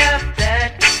afraid of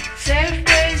that.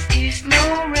 Self-praise is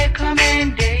no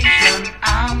recommendation.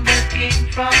 I'm the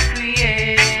king from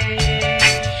creation.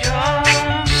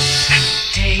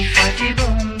 Hey, fatty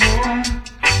boom boom,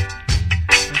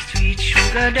 a sweet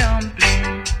sugar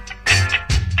dumpling.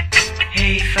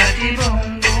 Hey, fatty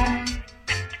boom boom.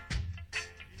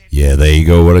 Yeah, there you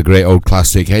go. What a great old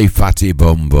classic. Hey, fatty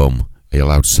bum bum. Are you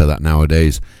allowed to say that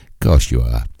nowadays? Of course you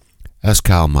are. That's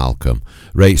Carl Malcolm.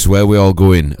 Right, so where we all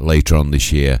going later on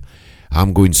this year?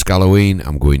 I'm going Scalloween,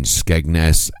 I'm going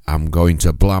Skegness, I'm going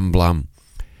to Blam Blam,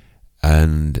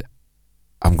 and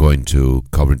I'm going to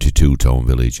Coventry Two-Tone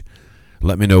Village.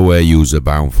 Let me know where yous are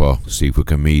bound for. See if we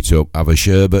can meet up, have a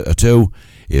sherbet or two.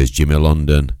 Here's Jimmy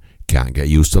London. Can't get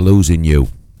used to losing you.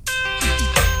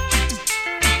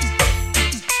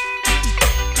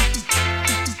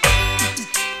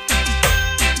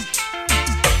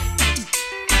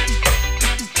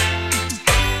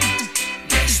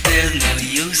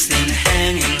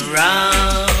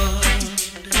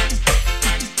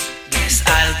 Yes,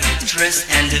 I'll get dressed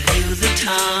and view the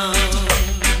town.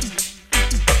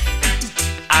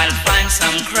 I'll find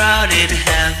some crowded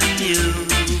avenue,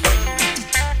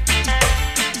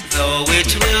 though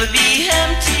it will be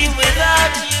empty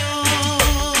without you.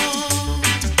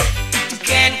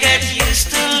 Can't get used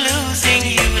to losing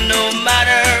you no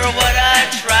matter what I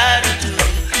try to do.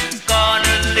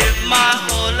 Gonna live my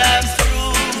whole life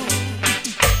through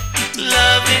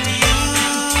loving you.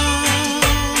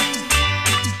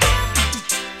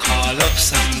 Call up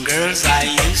some girls I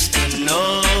used to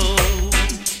know.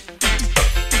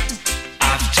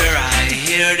 After I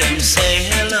hear them say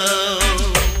hello,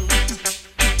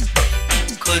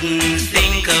 couldn't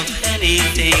think of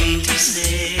anything to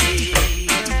say.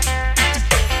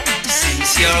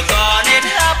 Since you're gone, it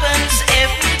happens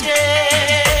every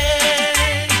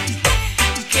day.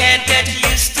 Can't get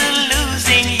used to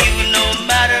losing you no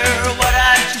matter what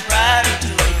I try to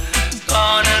do.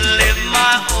 Gonna live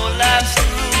my whole life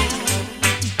through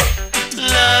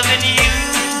loving you.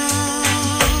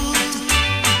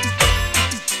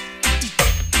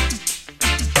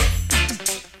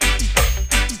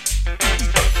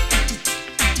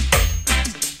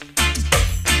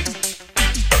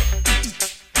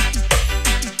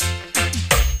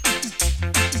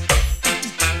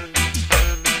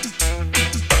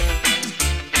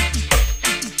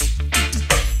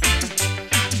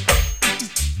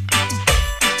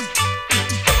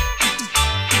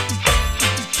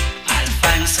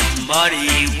 Somebody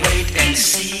wait and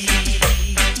see.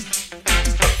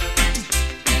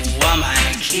 Who am I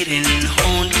kidding?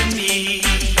 Only me.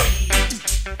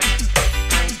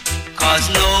 'Cause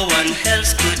no one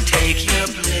else could take your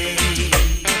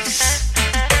place.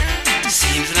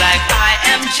 Seems like I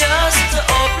am just a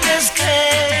hopeless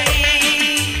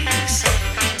case.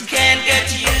 Can't get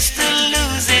used to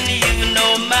losing you no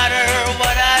matter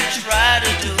what I try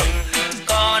to do.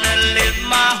 Gonna live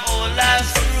my whole life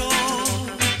through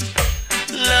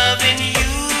loving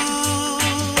you.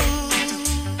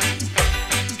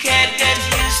 Can't get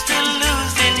used to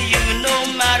losing you no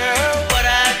matter what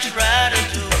I try to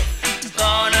do.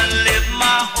 Gonna live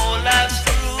my whole life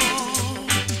through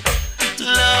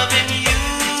loving you.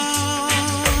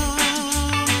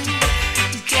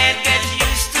 Can't get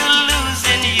used to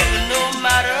losing you no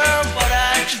matter what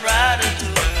I try to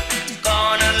do.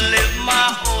 Gonna live my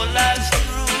whole life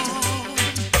through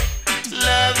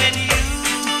loving you.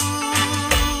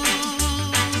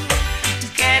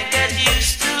 Can't get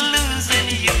used to losing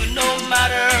you no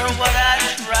matter what I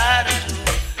try to do.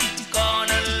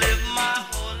 Gonna live my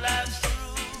whole life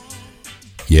through.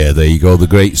 Yeah, there you go. The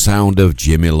great sound of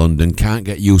Jimmy London. Can't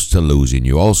get used to losing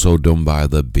you. Also done by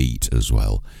The Beat as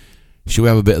well. Shall we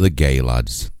have a bit of the gay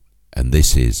lads? And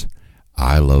this is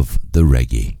I Love the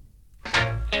Reggae.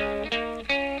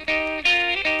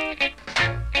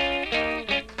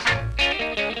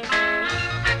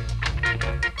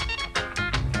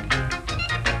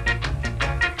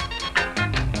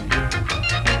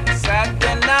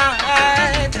 Saturday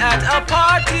night at a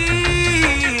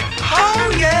party, oh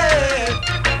yeah,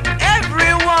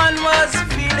 everyone was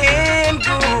feeling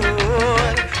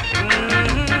good.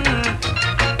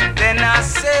 Then I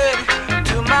said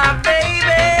to my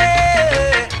baby,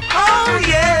 oh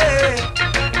yeah,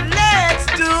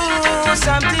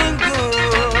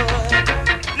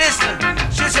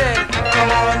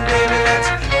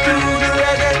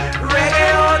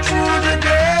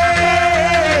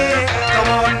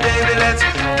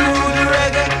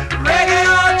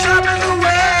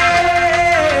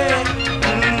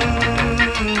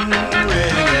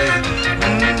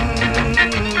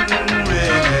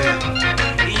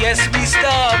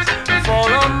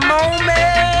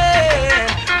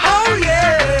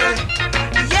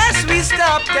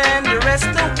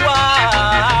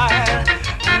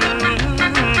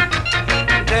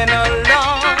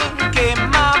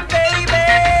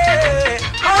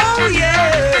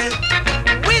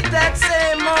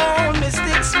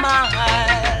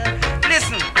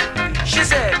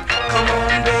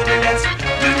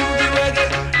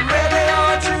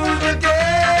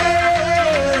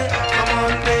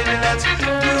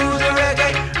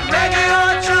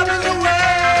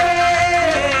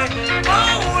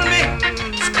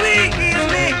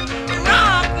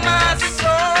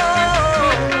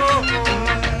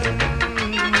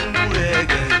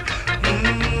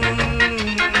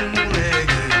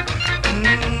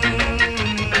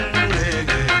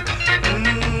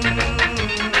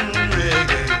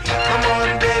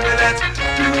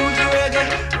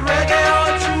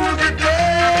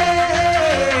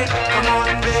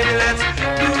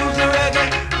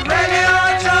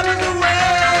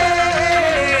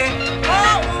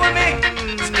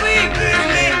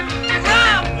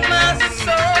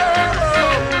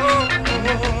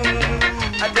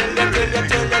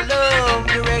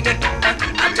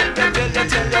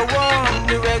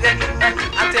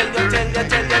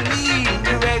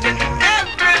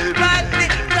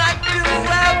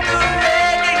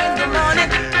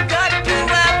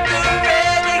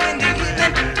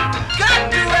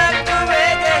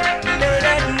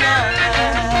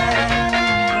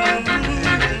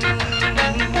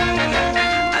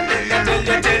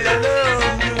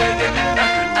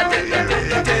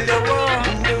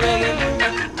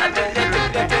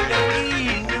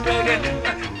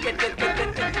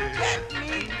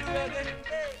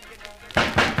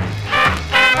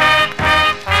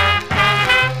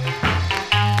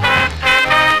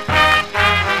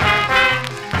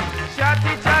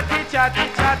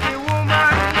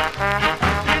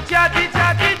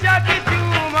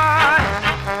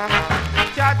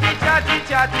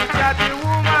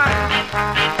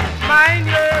 Mind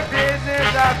your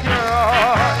business of your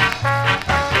own.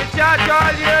 You chat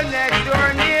all your next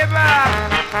door neighbor.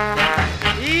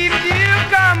 If you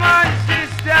come on,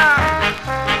 sister,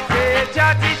 say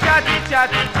chatty, chatty,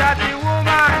 chatty, chatty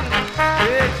woman.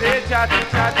 Say chatty,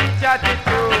 chatty, chatty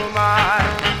woman.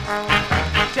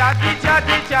 Chatty,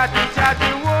 chatty, chatty,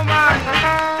 chatty woman.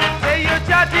 Say you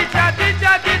chatty, chatty,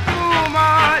 chatty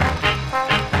woman.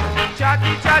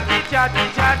 Chatty, chatty, chatty,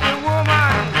 chatty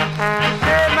woman.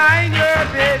 Say mind your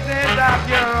business of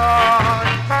your own.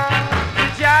 You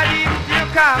chat if you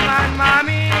come on,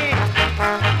 mommy.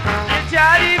 You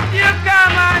chat if you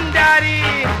come on, daddy.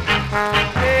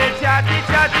 Say chatty,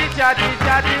 chatty, chatty,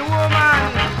 chatty woman.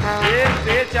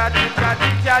 Say chatty, chatty,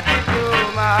 chatty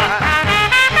woman.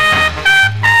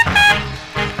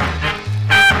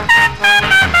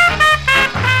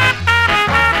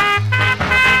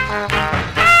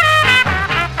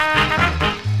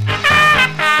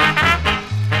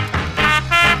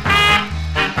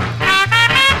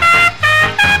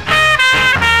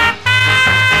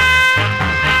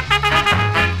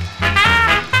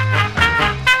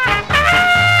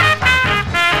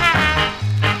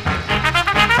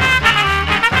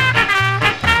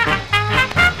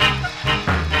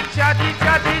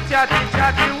 Chatty,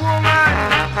 chatty woman.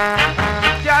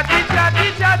 Chatty, chatty,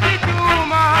 chatty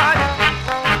woman.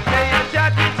 Say you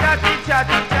chatty, chatty,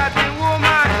 chatty, chatty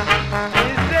woman.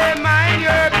 You say mind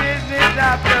your business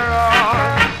after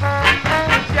all.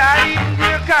 Chatty,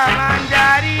 you come on,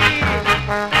 daddy.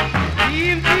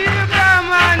 If you come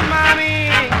on,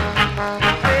 mommy.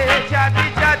 Say chatty,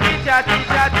 chatty, chatty,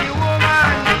 chatty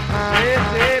woman. They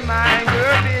say mind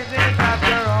your business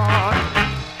after all.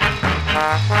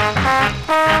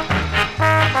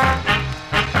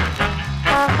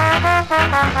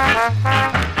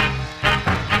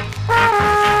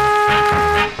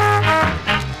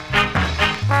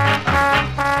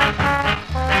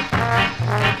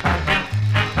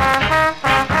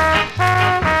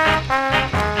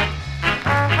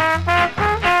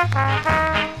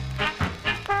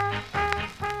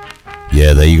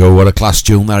 Yeah, there you go. What a class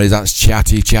tune that is. That's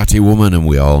Chatty Chatty Woman, and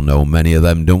we all know many of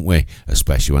them, don't we?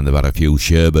 Especially when they've had a few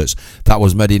sherbets. That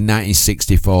was made in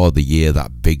 1964, the year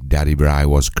that Big Daddy Bry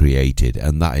was created,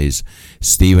 and that is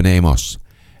Stephen Amos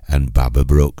and Baba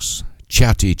Brooks.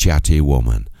 Chatty Chatty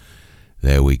Woman.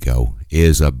 There we go.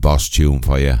 Here's a boss tune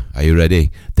for you. Are you ready?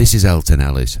 This is Elton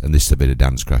Ellis, and this is a bit of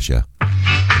Dance Crasher.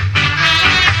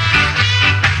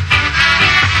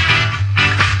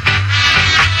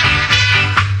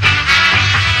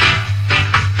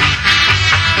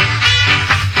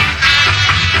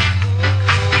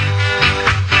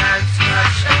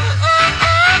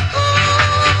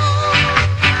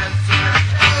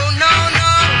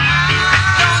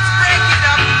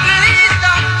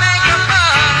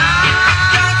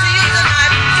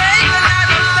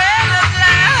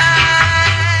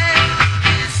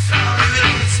 Sorry.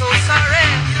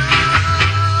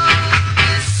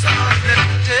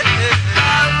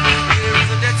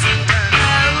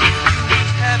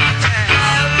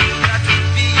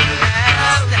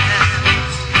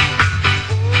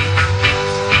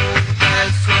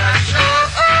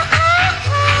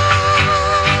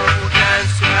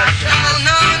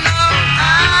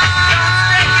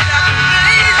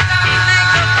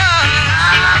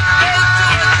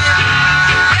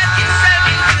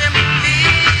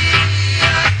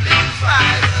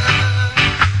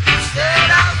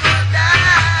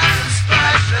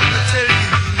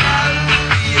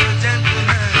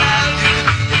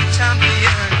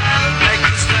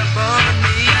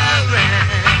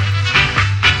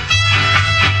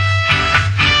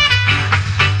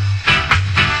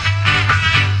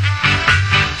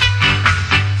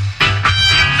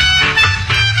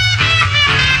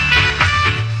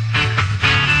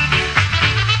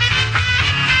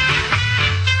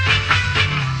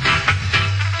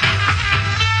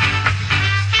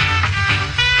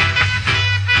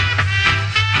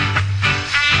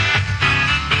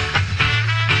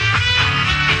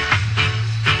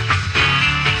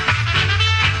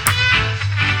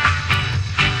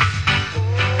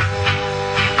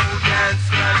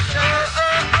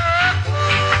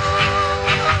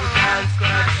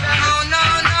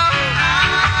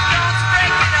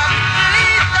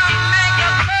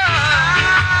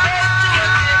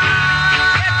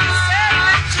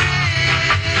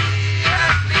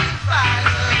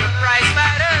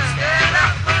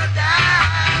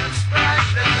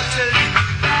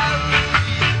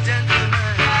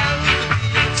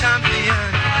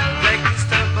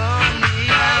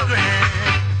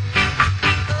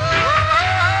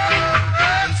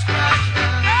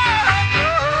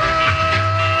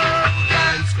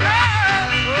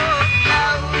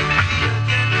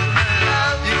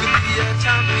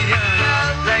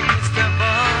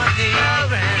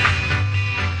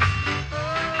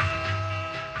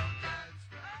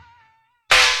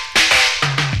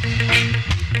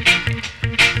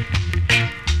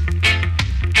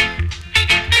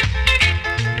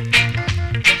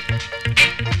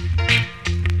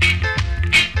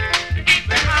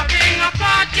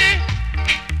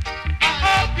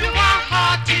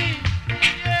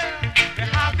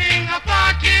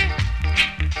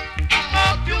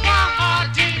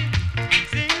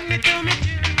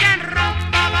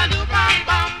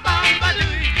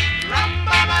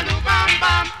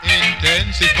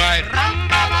 intensified. Ram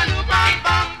baba lu bam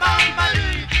bam bam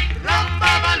baloo. Ram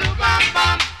baba lu bam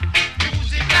bam.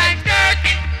 Music like that.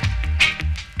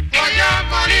 For your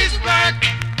money's worth.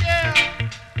 Yeah.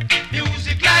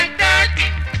 Music like that.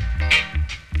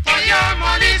 For your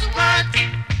money's worth.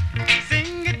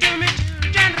 Sing it to me,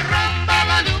 children. Ram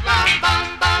baba lu bam bam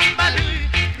bam baloo.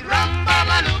 Ram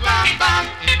baba lu bam bam.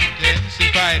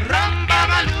 Intensified. Ram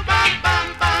baba lu bam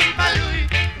bam bam baloo.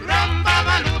 Ram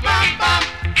baba lu bam bam.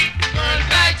 Girls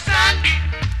like sun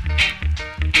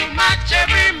to match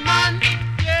every man.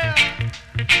 Yeah.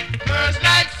 Girls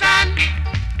like sun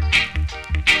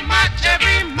to match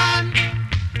every man.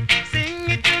 Sing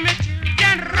it to me,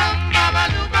 children. Ram baba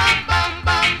lu bam bam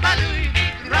bam baloo.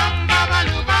 Ram baba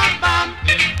lu bam bam.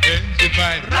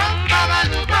 Intensified. Ram baba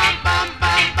lu bam bam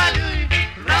bam baloo.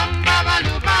 Ram baba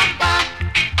lu bam bam.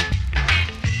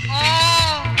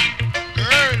 Oh,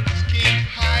 girls can't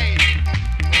hide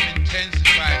from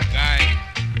intensified guys.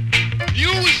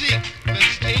 Music that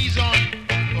stays on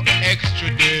for extra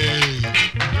days.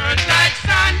 Girls like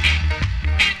sun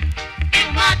to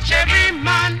match every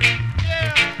man.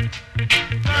 Yeah.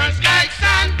 Girls like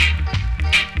sun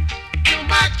to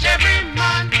match every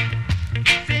man.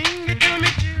 Sing it to me,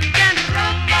 children.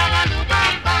 Ram baba lu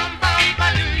bam bam bam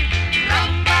baloo.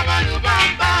 Ram baba lu bam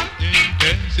bam.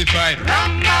 Intensified.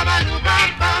 Ram baba lu bam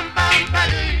bam bam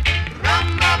baloo.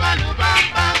 Ram baba lu bam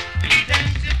bam.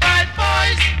 Intensified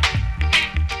boys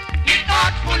with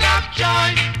heart full of joy.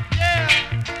 Yeah.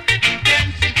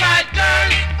 Intensified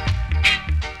girls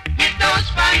with those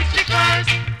fancy curls.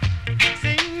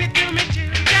 Sing it to me,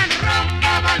 children. Ram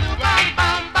baba lu bam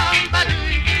bam bam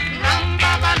baloo. Ram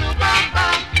baba lu bam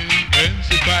bam.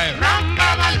 Intensified. Ram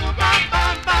baba lu bam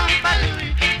bam bam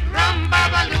baloo. Ram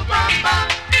baba lu bam bam.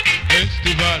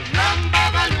 Festival. Ram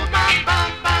baba lu bam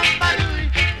bam bam baloo.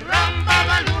 Ram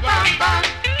baba lu bam bam.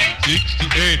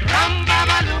 68. Ram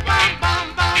baba lu bam bam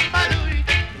bam baloo.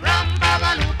 Ram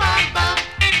baba lu bam bam.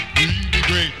 Really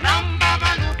great. Ram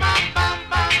baba lu bam bam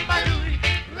bam baloo.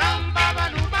 Ram baba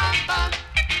lu bam bam.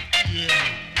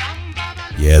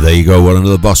 Yeah, there you go. What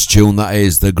another boss tune that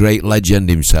is. The great legend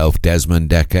himself,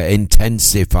 Desmond AkA,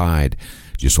 Intensified.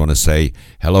 Just want to say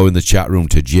hello in the chat room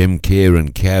to Jim,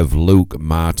 Kieran, Kev, Luke,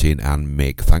 Martin and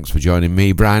Mick. Thanks for joining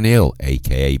me, Brian Neale,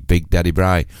 a.k.a. Big Daddy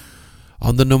Bry,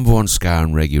 on the number one ska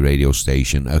and reggae radio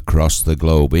station across the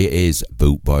globe. It is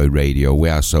Bootboy Radio. We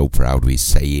are so proud we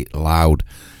say it loud.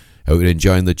 Hope you're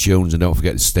enjoying the tunes, and don't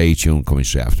forget to stay tuned. Coming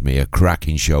straight after me, a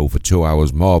cracking show for 2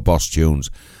 hours, more boss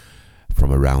tunes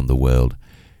from around the world.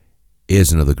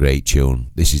 Here's another great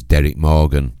tune. This is Derek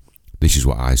Morgan. This is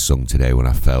what I sung today when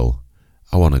I fell.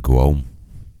 I want to go home.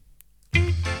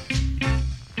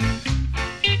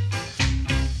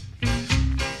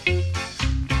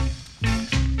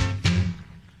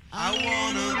 I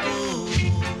wanna go.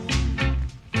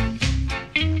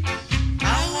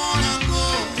 I wanna go.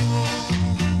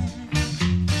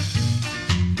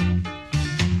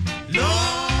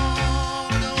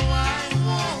 Lord, oh, I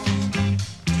want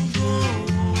to go.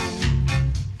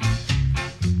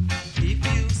 If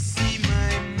you see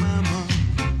my mama,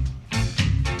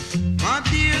 my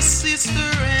dear sister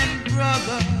and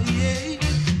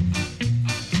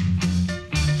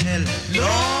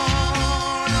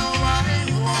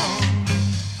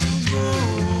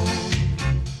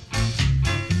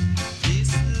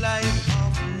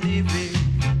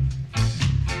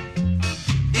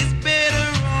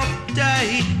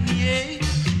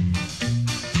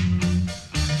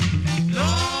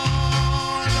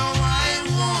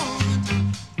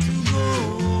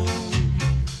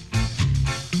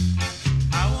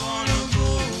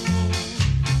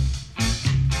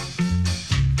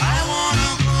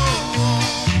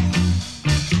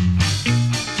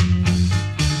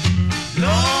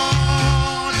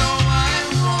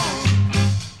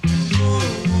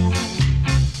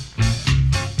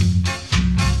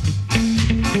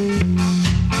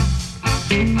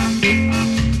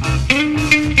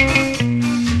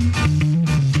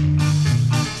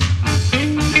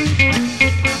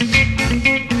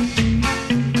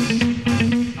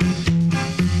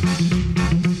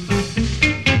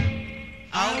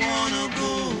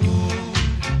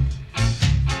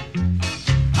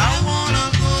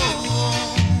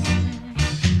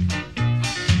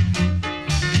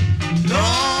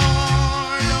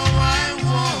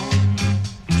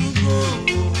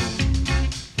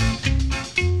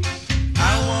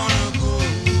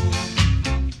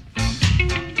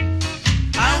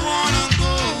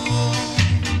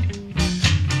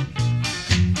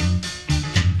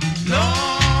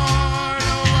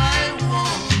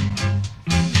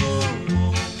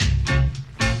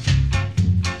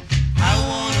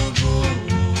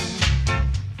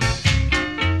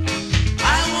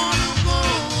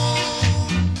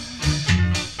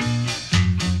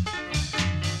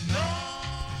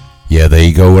Yeah, there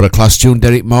you go. What a class tune,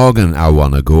 Derek Morgan. I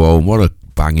Wanna Go Home. What a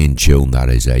banging tune that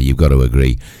is, eh? You've got to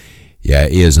agree. Yeah,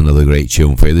 here's another great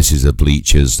tune for you. This is the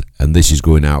Bleachers, and this is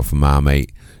going out from our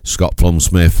mate Scott Plum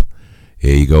Smith.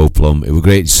 Here you go, Plum. It was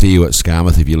great to see you at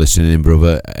Skarmouth if you're listening,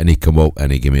 brother. And he come up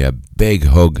and he gave me a big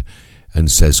hug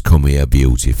and says, "Come here,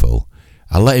 beautiful."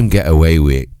 I let him get away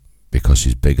with it because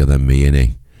he's bigger than me,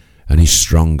 innit? And he's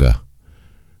stronger.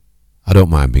 I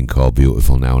don't mind being called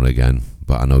beautiful now and again,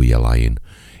 but I know you're lying.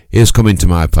 Here's Coming to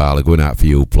My Parlour, going out for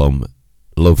you, Plum.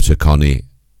 Love to Connie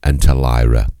and to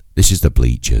Lyra. This is the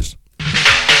Bleachers.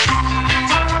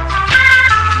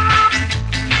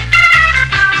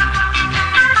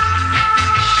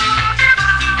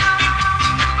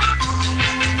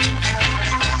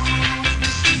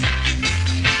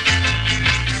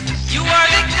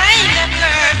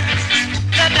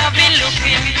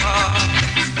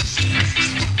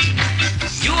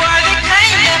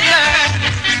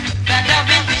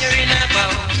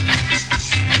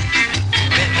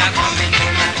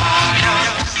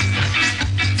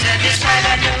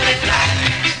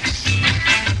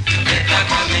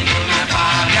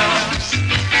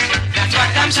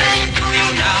 I'm saying to you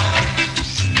now,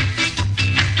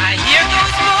 I hear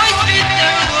those boys with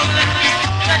their woman,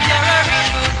 that you're a real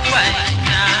good wife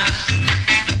now.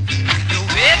 The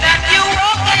way that you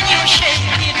walk and you shake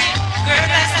it,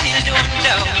 girl, I still don't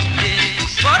doubt it.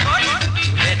 But you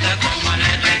better come and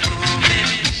let me prove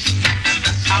it.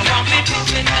 I want me to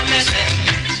prove it to myself.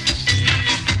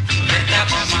 You better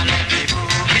come and let me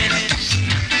prove it.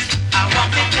 I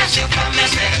want me to see for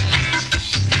myself.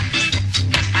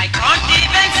 I can't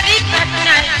even sleep at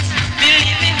night,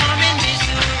 believing I'm in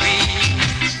misery.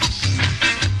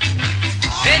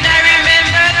 When I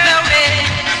remember the way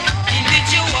in which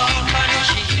you walk on the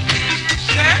sheet,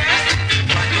 girl,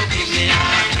 want to give me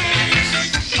honey.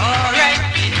 Alright,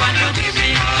 it want to give me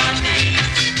honey.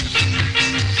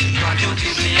 Want to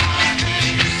give me honey.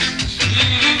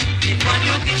 It want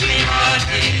to give me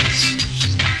honey.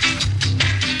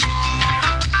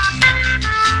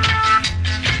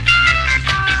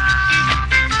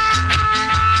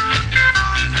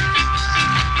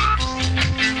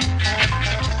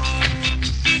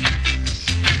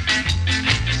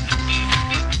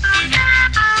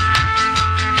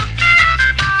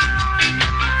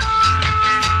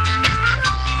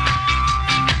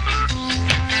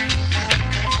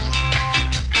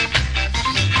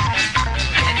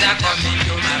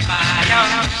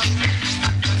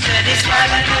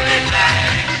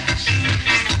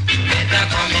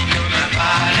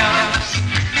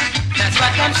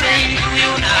 I'm saying to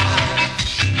you now,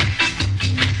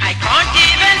 I can't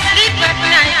even sleep at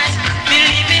night,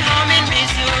 believe me, I'm in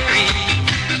misery.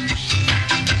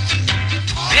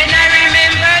 When I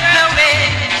remember the way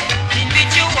in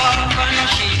which you walk on the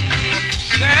sheet,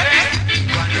 girl, it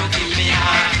want to give me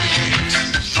heartache.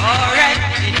 Alright,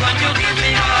 it want to give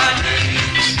me heartache.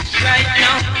 Right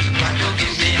now, it want to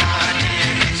give me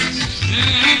heartache.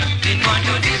 It want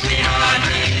to give me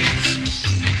heartache.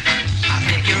 I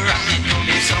beg you rock it to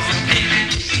me something.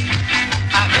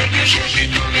 I beg you shake it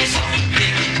to me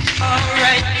something.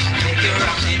 Alright, I beg you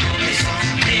rock it to me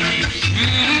something.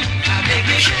 I beg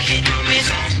you shake it to me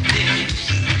something.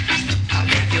 I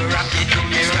beg you rock it to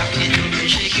me,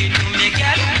 shake it to me,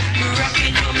 girl. Rock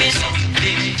it to me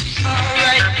something.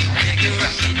 Alright, I beg you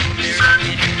rock it to me,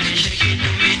 shake it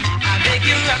to me. I beg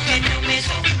you rock it to me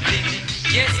something.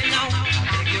 Yes, now, I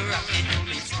beg you rock it to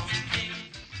me something.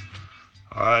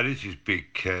 Hi, this is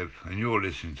Big Kev, and you're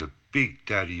listening to Big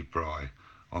Daddy Bry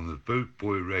on the Boot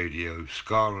Boy Radio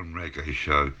Ska and Reggae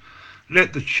Show.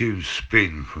 Let the tune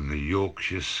spin from the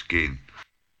Yorkshire Skin.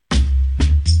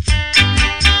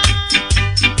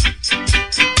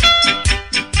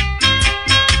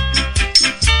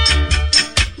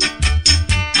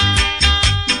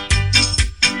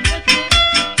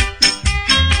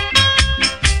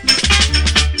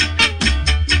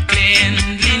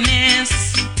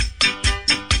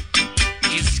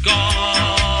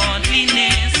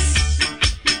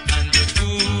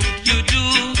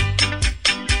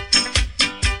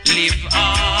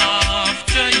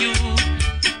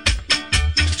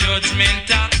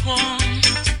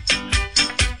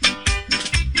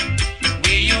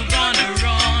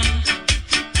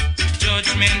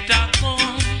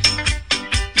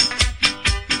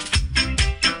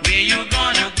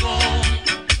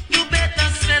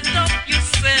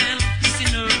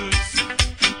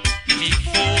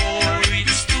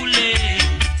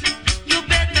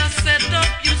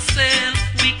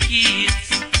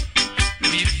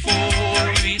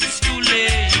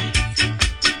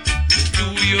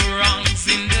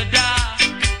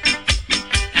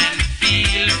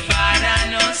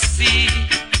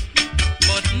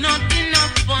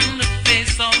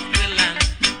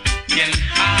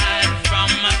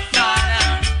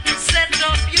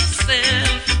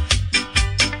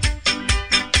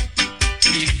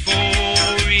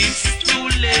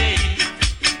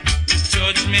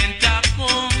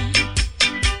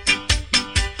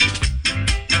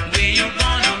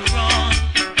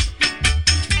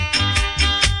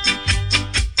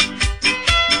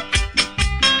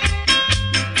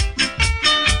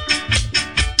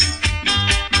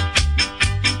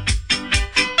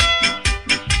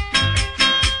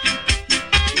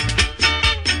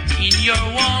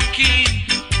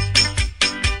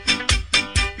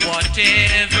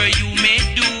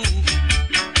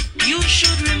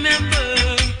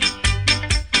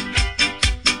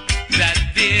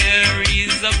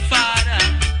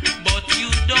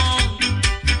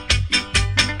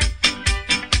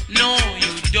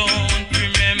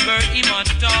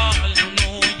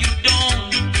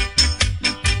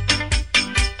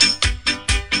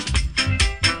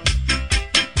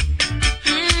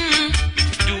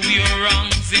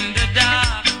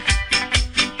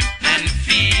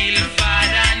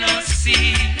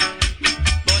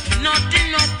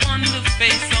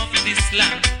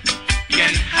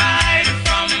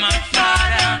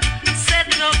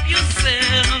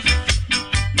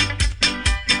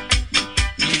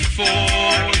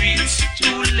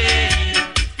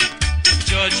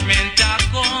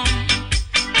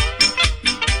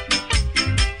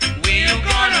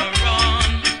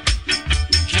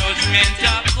 Judgment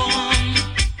a come.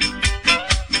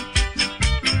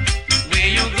 Where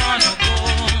you gonna go?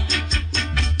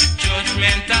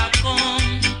 Judgment a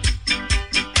come.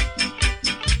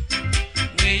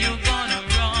 Where you gonna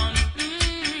run?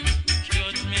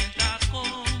 Judgment a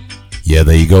come. Yeah,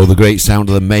 there you go, the great sound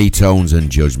of the Maytones and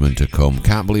Judgment to Come.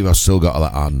 Can't believe I've still got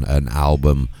that on an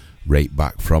album right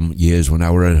back from years when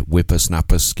I were a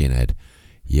whippersnapper skinhead.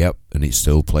 Yep, and it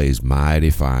still plays mighty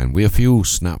fine. We a few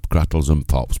snap, crackles and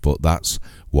pops, but that's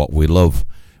what we love.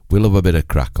 We love a bit of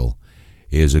crackle.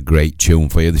 Here's a great tune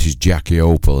for you. This is Jackie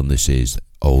Opal and this is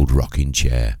Old Rocking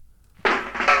Chair.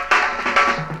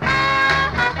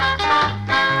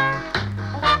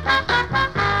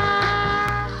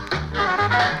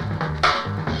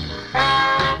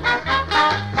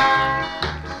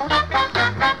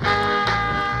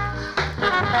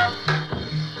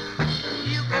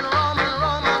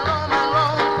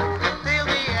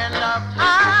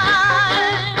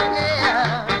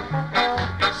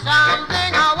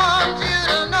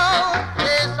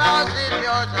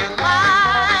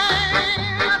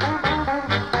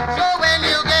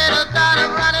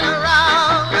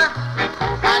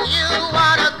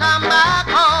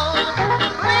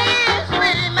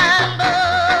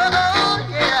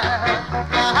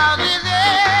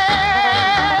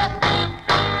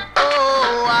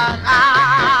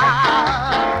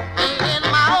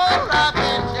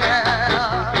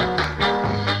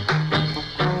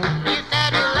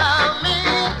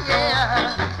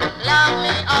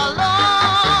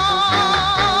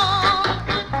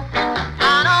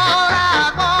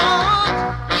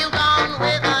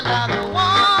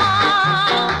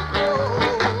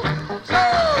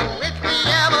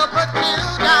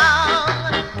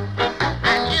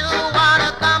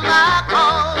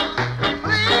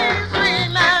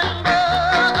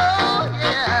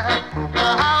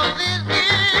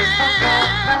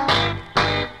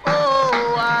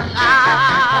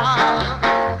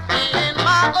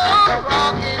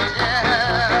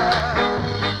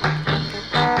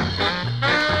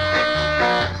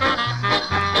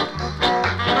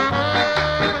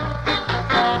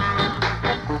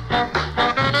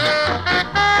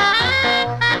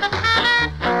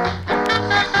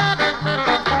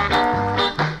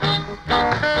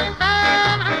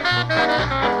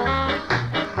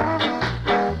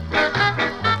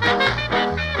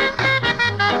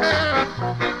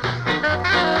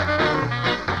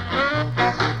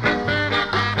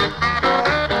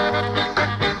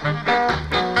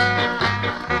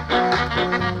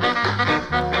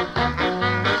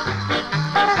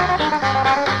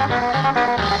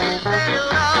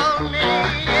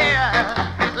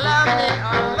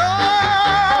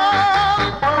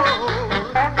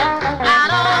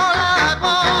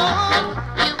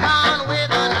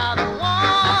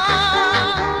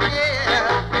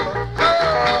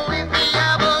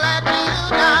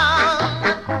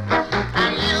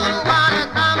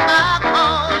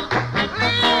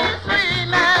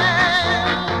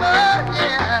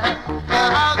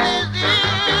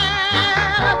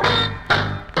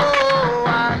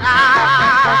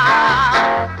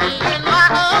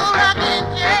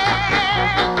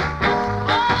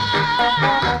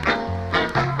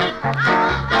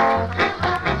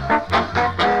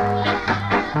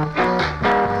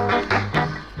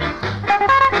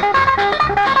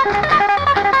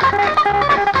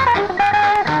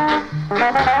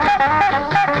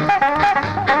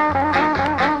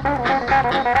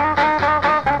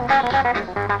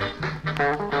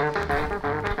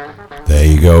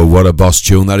 Go, what a boss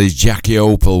tune. That is Jackie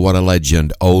Opal, what a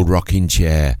legend. Old Rocking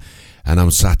Chair. And I'm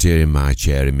sat here in my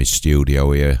chair in my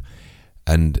studio here,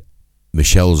 and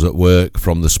Michelle's at work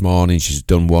from this morning. She's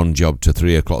done one job to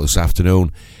 3 o'clock this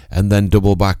afternoon and then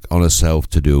double back on herself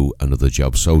to do another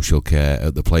job, social care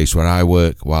at the place where I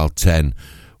work, while 10,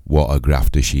 what a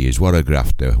grafter she is. What a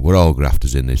grafter. We're all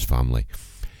grafters in this family.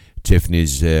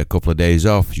 Tiffany's a couple of days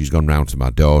off. She's gone round to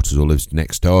my daughter's who lives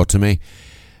next door to me.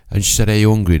 And she said, "Are you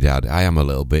hungry, Dad?" I am a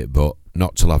little bit, but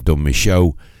not till I've done my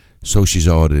show. So she's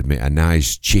ordered me a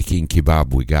nice chicken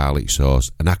kebab with garlic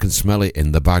sauce, and I can smell it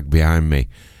in the bag behind me.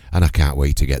 And I can't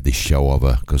wait to get this show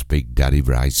over, because Big Daddy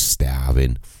Bry's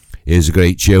starving. Here's a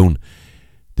great tune.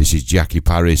 This is Jackie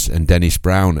Paris and Dennis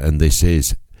Brown, and this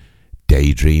is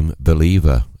Daydream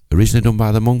Believer. Originally done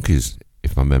by the Monkees,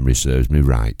 if my memory serves me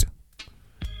right.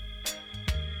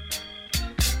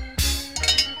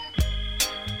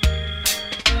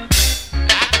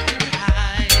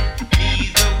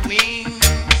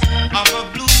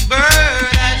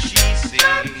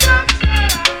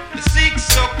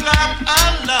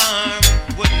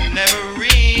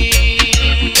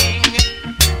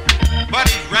 But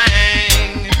it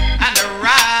rang and the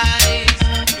rise,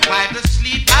 to wipe the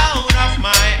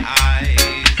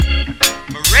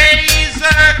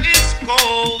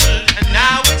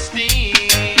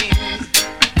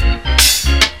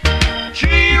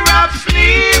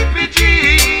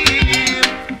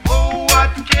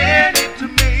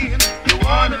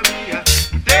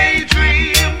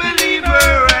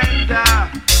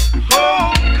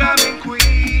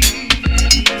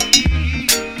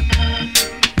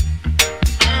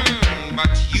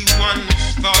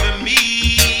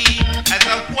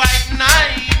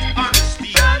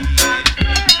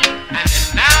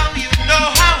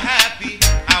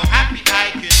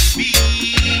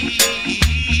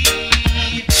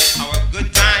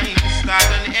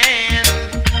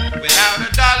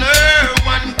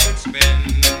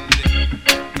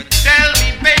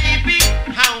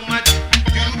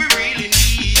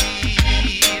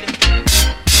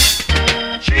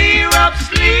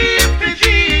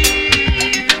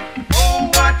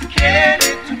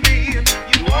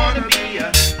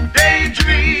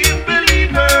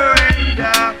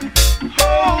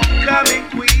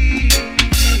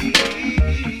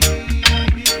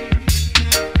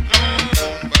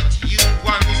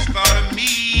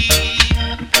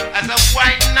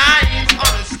nice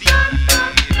honesty.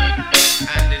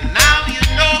 And now you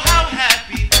know how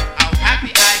happy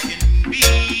I can be.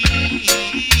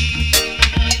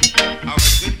 Our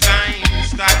good times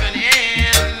start and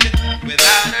end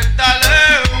without a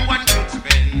dollar one could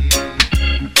spend.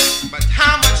 But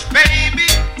how much, baby,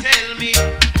 tell me,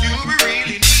 do we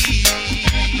really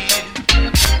need?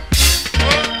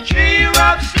 Oh, cheer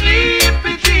up,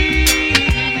 sleepy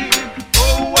Jean.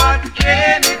 Oh, what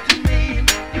can it mean?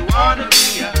 You wanna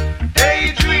be a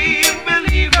daydream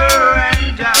believer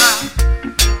and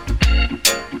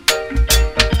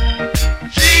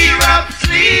cheer up,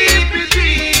 sleepy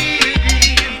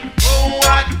Jean. Oh,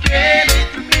 what can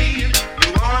it mean? You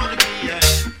wanna be a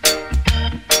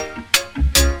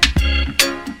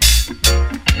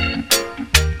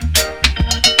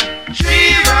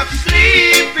cheer up,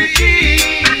 sleepy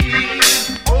Jean.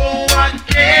 Oh, what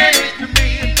can it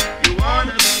mean? You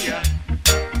wanna be a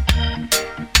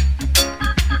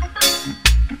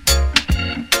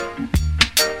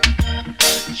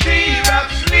cheer up,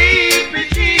 sleepy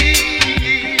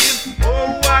Jean. Oh,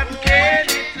 what can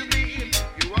it mean?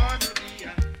 You wanna be a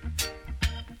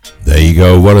There you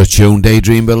go, what a tune,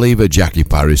 Daydream Believer, Jackie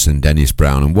Paris and Dennis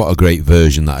Brown, and what a great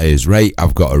version that is. Ray,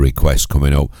 I've got a request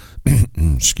coming up,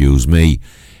 excuse me,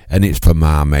 and it's for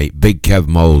my mate, Big Kev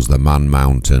Moles, the Man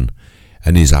Mountain,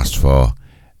 and he's asked for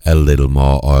a little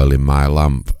more oil in my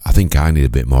lamp. I think I need a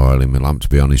bit more oil in my lamp, to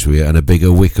be honest with you, and a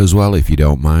bigger wick as well, if you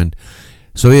don't mind.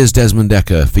 So here's Desmond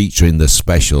Decker featuring the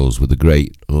Specials with the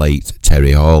great late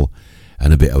Terry Hall,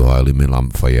 and a bit of oil in my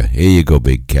lamp for you. Here you go,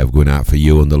 Big Kev, going out for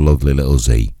you and the lovely little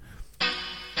Z.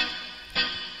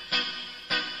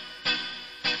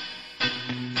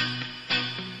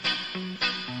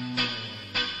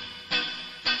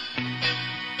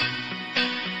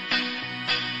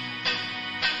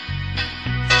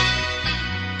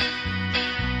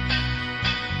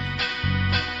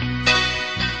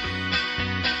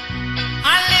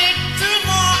 A little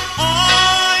more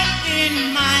oil in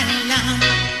my lamp,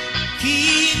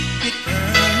 keep it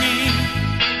burning.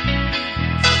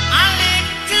 A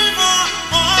little more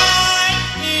oil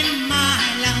in my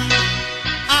lamp,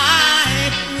 I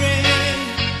pray.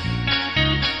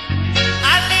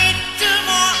 A little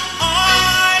more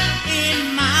oil in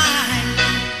my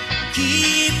lamp,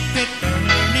 keep it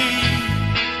burning.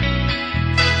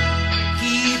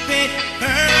 Keep it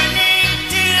burning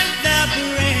till the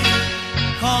break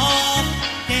of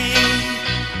day.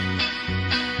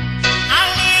 A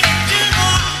little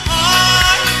more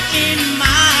oil in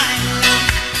my lamp,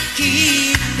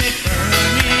 keep it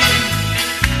burning.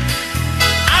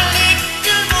 A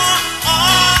little more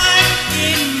oil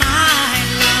in my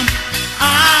lamp,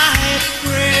 I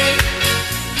pray.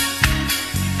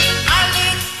 A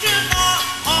little more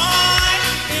oil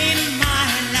in my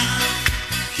lamp,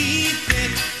 keep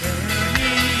it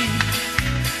burning.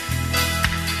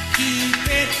 Keep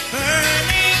it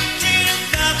burning till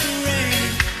the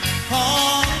break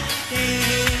of day.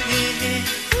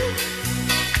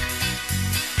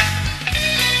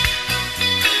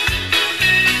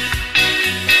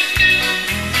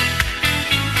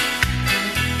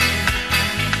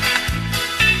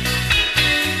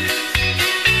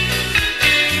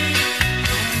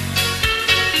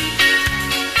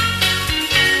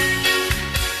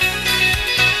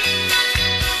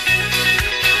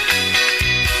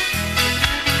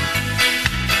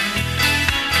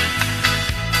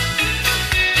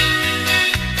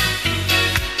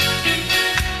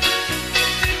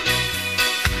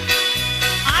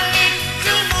 A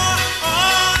little more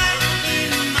oil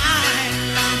in my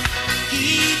lamp,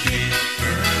 keep it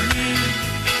burning.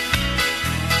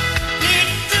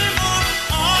 Little more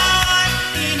oil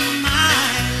in my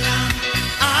lamp,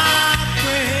 I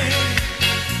pray.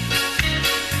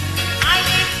 A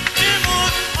little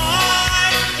more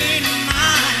oil in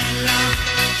my lamp,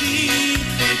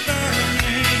 keep it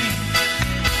burning.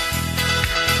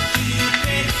 Keep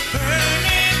it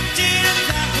burning till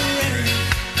the break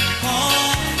of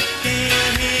day.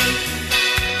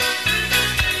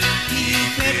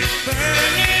 Keep it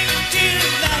burning till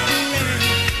the break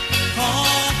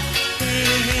of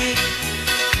day.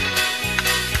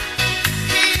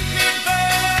 Keep it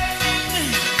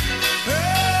burning,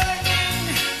 burning till the break of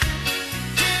day.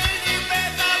 Keep it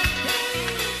burning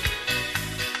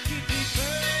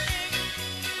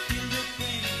till the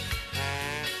break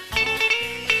of day.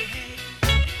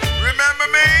 Remember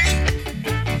me?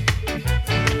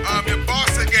 I'm your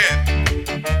boss again.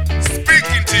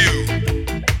 Speaking to you.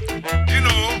 You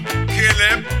know, KLF.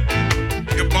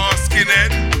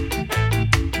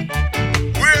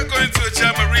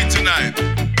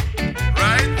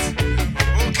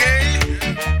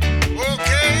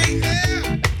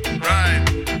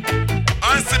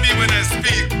 I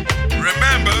speak,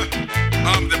 remember,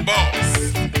 I'm the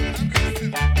boss.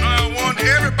 Now I want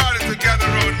everybody to gather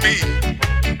around me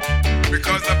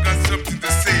because I've got something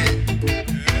to say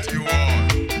to you all.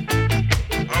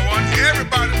 I want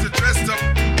everybody to dress up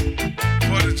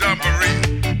for the jamboree.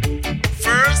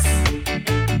 First,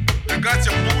 you got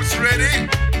your boots ready?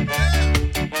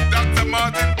 Dr.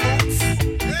 Martin boots?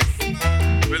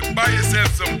 Well, buy yourself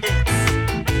some boots.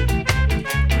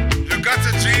 You got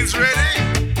your jeans ready?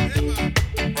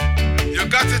 You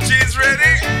got your jeans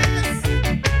ready?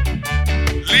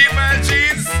 Levi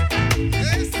jeans?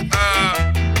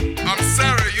 I'm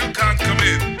sorry, you can't come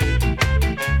in.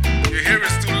 Your hair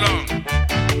is too long.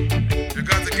 You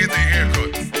got to get a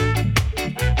haircut.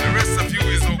 The rest of you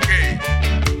is okay.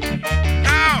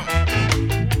 Now,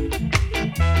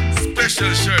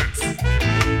 special shirts.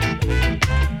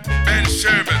 Ben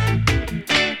Sherman.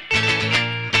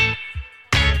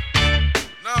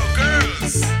 Now,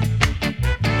 girls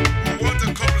who want a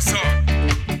couple song,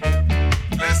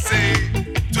 let's say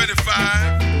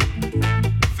 25,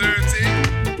 30,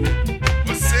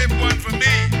 but save one for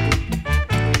me.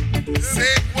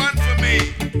 Save one for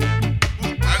me.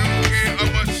 I don't care how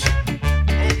much,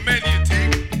 how many you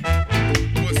take,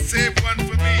 but save one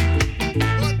for me.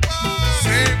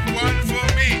 Save one for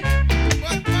me.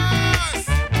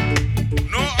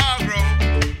 No aggro,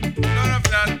 none of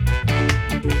that.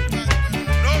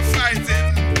 No fighting,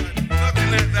 nothing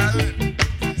like that.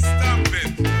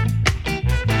 Stomping.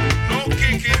 No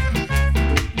kicking,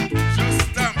 just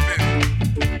stomping.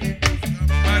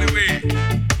 By the way,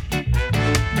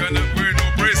 you're not wearing no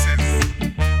braces.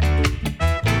 Go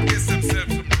get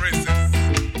themselves some braces.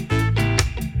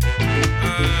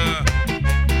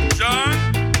 John?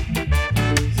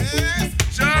 Yes?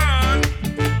 John?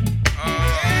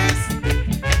 Yes?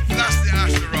 Flash the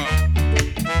ash around.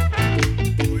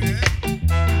 Oh, yeah?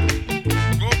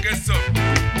 Go get some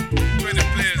 20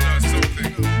 players or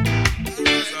something.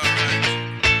 That's all right.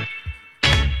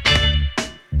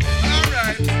 All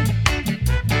right.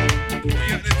 We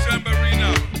at the jamboree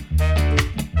now.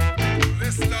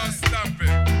 Let's start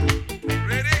stomping.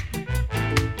 Ready?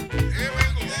 Here we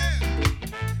go.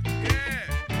 Yeah.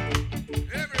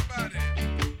 Everybody,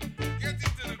 get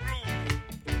into the groove.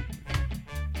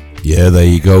 Yeah, there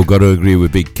you go. Got to agree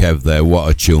with Big Kev there. What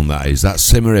a tune that is. That's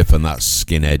Simmerif and that's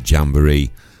Skinhead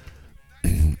Jamboree.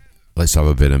 Let's have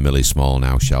a bit of Millie Small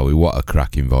now, shall we? What a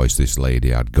cracking voice this lady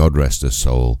had. God rest her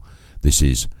soul. This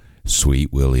is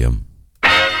Sweet William.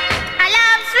 I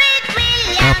love Sweet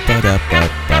William.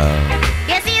 Ba-ba-da-ba-ba.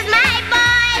 Yes, he's my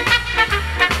boy.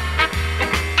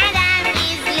 And I'm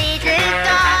his little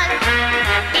doll.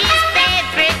 His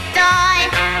favorite toy.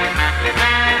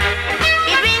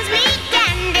 He brings me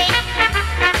candy.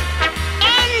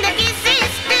 And the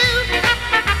kisses too.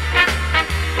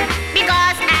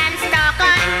 Because I'm stuck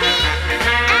on him.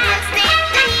 I'll stick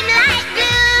to him like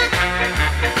glue.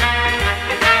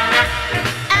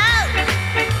 Oh,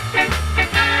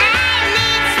 I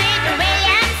need Sweet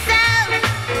William so.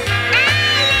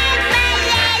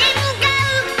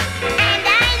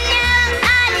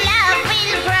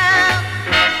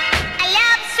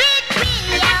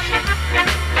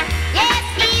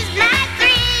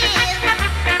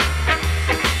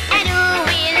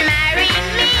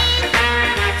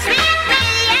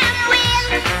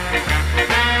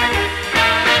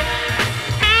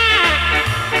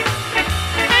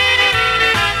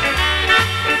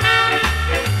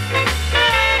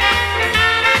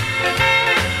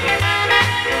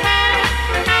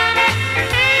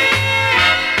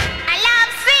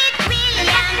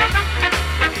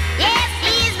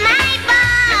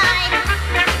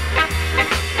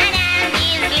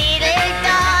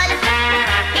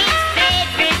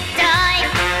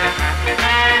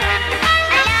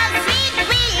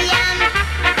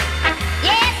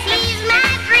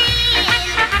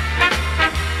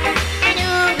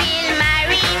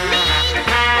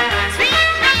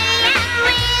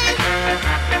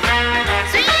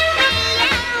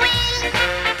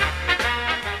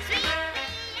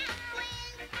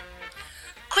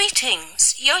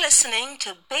 You're listening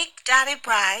to Big Daddy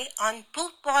Bry on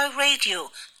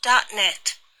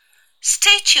bootboyradio.net.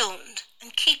 Stay tuned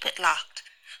and keep it locked.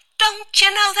 Don't you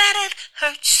know that it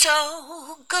hurts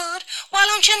so good? Why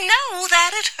don't you know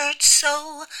that it hurts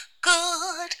so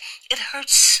good? It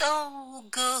hurts so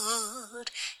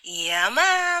good. Yeah,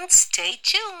 man, stay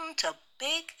tuned to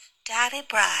Big Daddy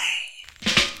Bry.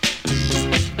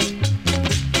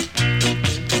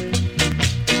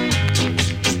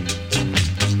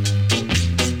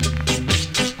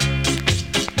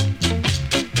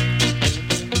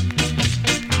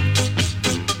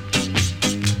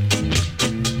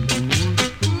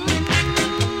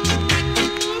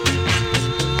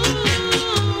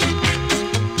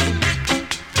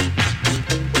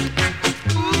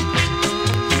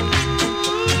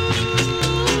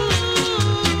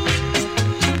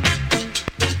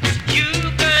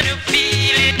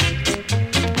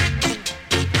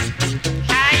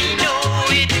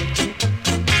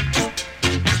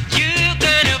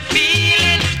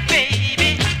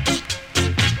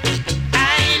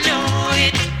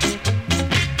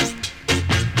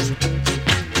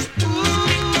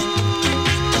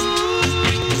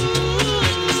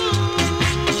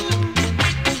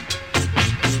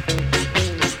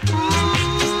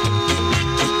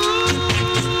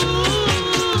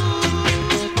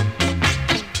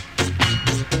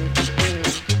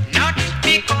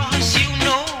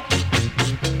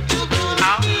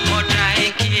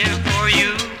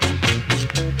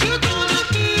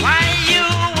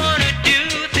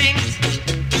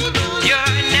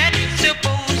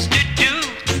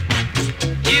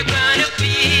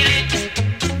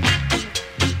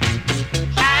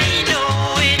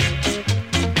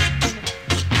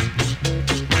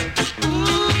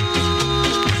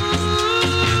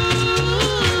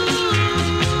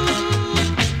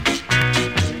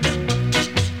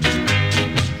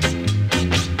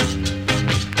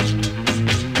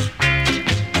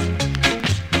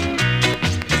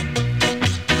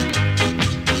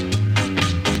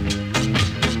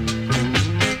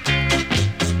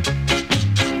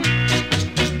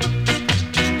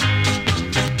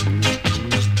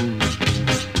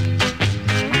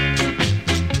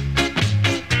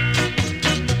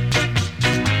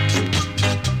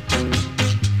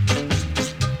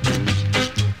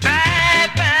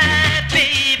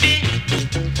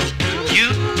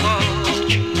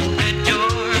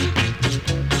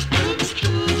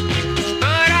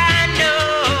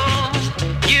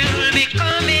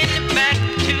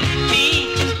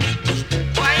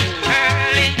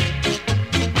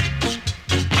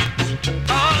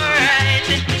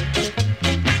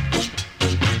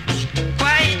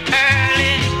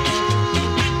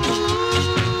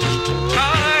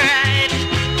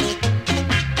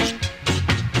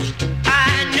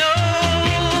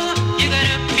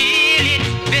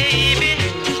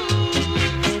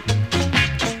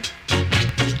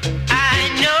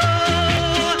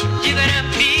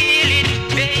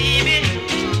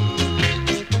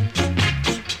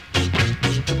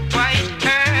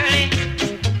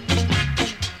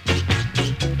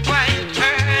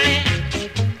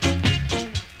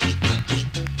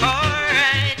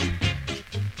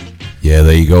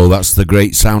 There you go, that's the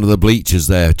great sound of the Bleachers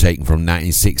there, taken from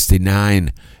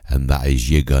 1969, and that is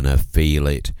You're Gonna Feel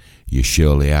It. You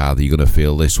surely are. You're gonna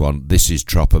feel this one. This is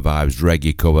Tropper Vibes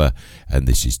reggae cover, and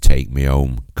this is Take Me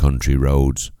Home, Country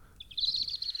Roads.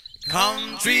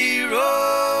 Country road,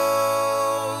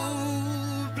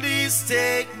 please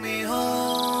take me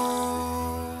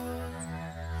home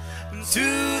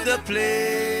to the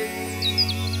place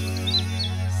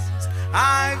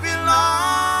I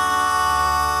belong,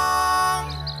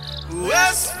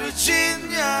 West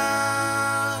Virginia,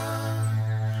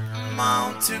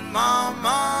 Mountain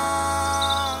Mama,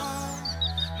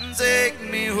 take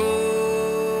me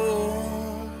home,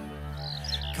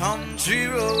 country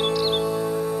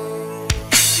road.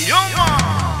 Yo,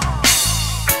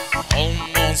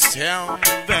 almost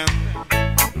heaven,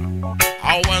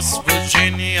 West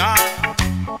Virginia,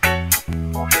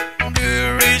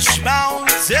 the rich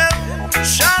mountain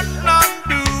shall not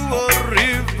do a river.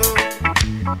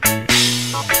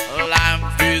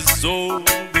 Life is so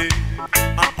big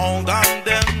and older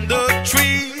than the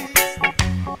trees,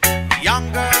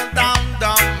 younger than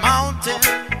the mountain,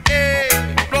 hey,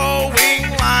 blowing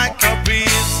like a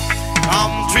breeze.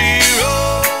 Country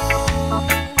road,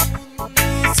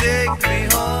 take me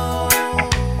home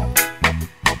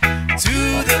to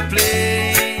the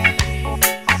place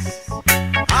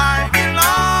I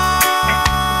belong,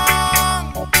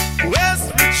 West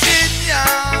Virginia,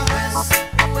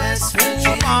 West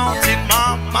Virginia, Mountain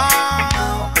Mama,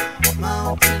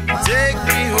 take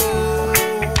me home,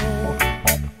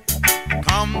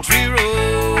 country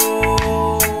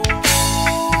road.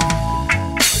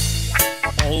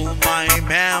 All my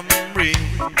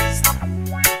memories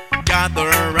gather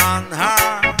around her.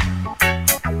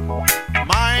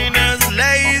 Mine is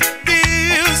lady,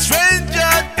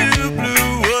 stranger to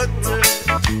blue water.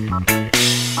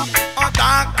 A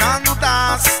dark and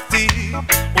dusty,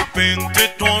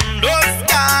 painted on the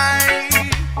sky.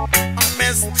 A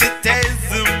misty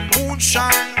taste of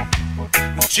moonshine,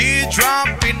 she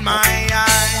drop in my eye.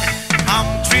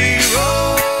 Country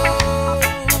road,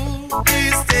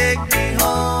 please take me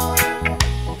home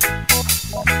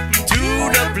to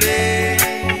the place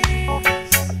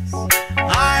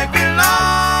I belong,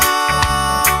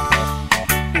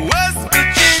 West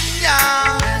Virginia,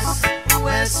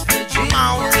 West Virginia,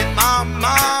 Mountain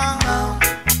Mama,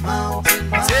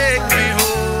 take me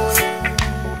home,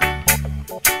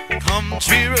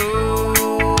 country road.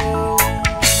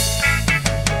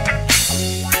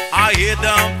 I hear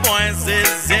the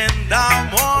voices in the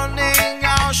morning,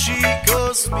 how she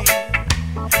calls me.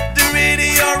 The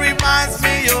radio reminds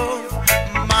me of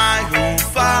my home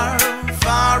far,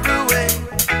 far away.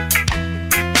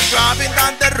 Driving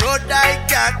down the road, I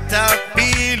got a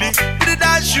feeling that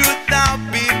I should have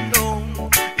been home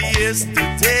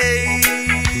yesterday.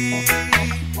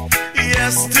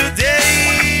 Yesterday,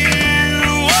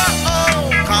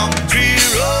 whoa, country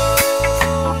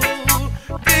road,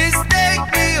 please take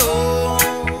me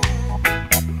home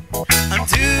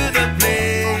unto the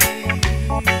place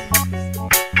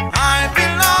I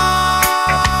belong,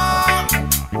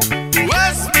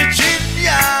 West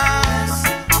Virginia,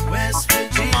 West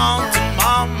Virginia, Mountain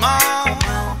Mama,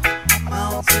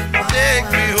 take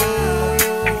me home,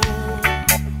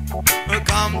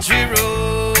 country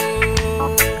road,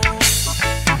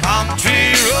 country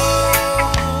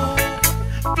road,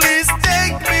 please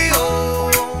take me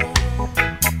home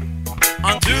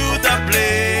unto the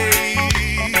place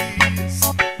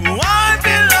I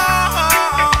belong,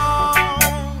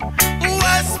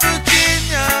 West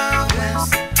Virginia,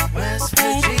 West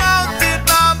Virginia, Mountain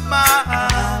Mama,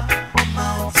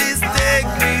 please take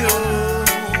me home,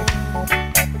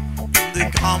 the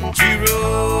country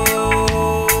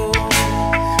road,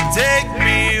 take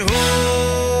me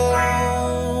home,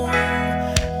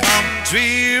 country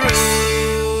road.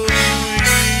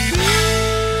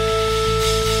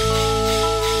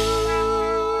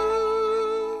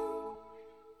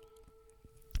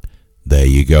 There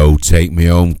you go, Take Me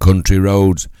Home, Country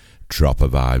Roads, Tropper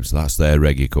Vibes. That's their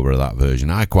reggae cover of that version.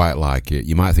 I quite like it.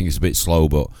 You might think it's a bit slow,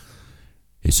 but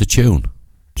it's a tune.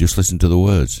 Just listen to the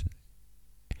words.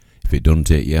 If it doesn't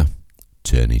hit you,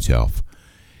 turn it off.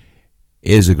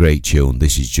 Here's a great tune.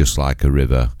 This is Just Like a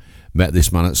River. Met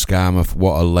this man at Skarmouth.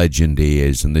 What a legend he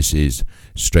is. And this is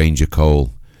Stranger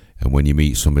Cole. And when you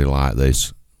meet somebody like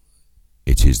this,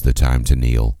 it is the time to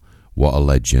kneel. What a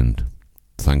legend.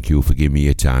 Thank you for giving me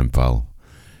your time, pal.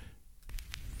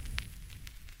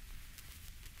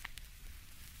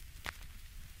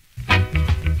 La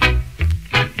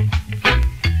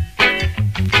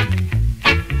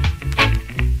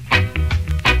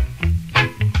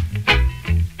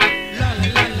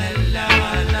la la la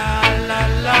la la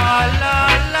la la.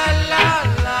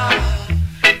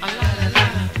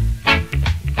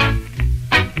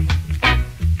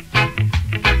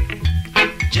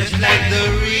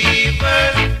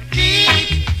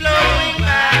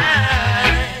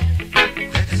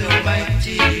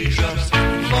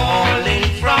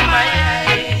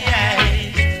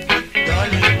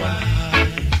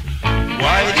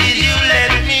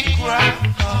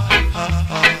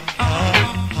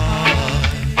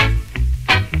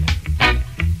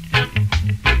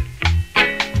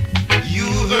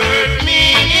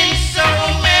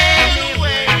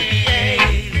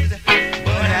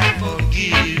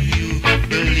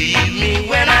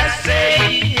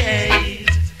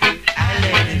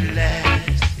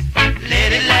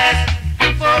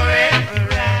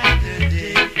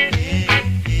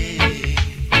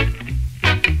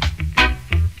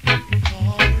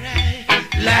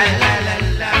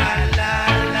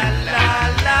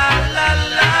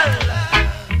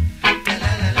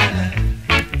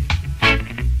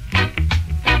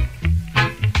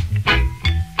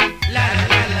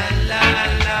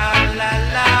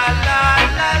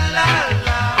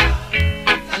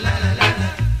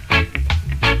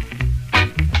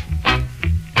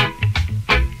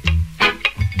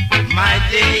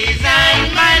 days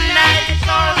and my nights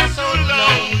are so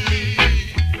lonely,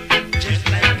 just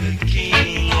like a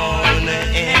king on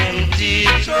an empty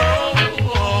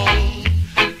throne.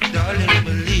 Darling,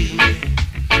 believe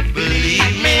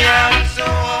me, I'm so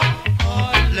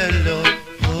all alone.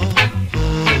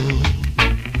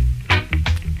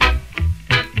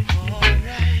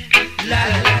 La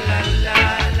la la la la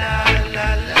la la la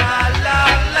la la la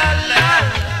la la la.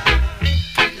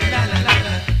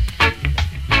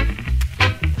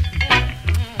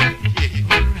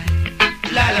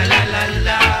 La la la la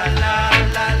la la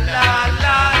la la la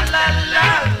la la.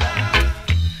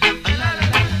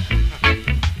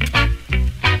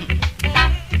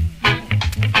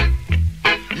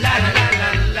 La la la la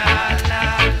la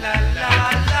la la la la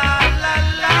la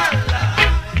la.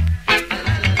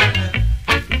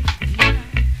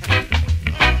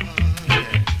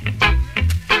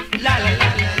 La la la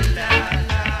la la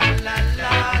la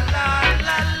la la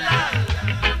la la.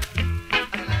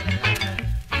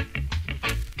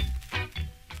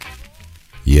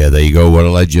 Yeah, there you go. What a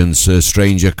legend, Sir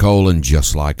Stranger Cole, and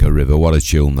Just Like a River. What a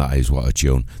tune that is, what a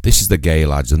tune. This is the Gay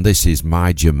Lads, and this is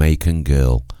My Jamaican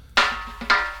Girl.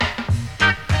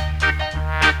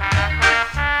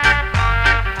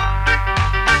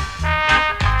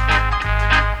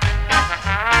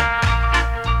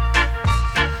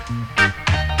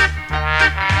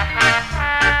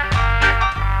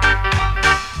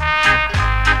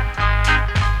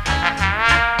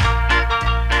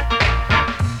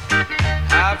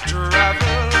 I've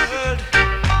traveled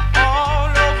all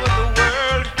over the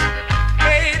world,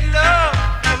 made love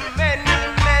to many,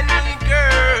 many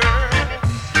girls.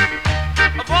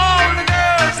 Of all the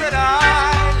girls that I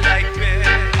like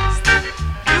best,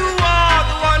 you are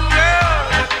the one girl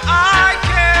that I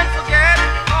can't forget,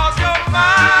 'cause you're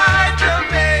my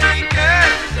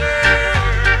Jamaican girl.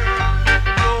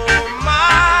 You're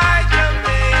my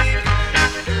Jamaican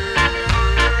girl.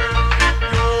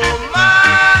 You're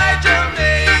my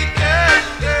Jamaican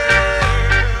girl.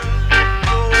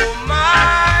 You're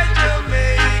my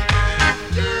Jamaican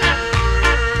girl.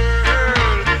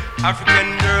 African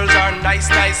girls are nice,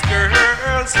 nice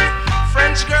girls.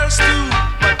 French girls too.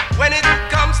 But when it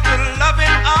comes to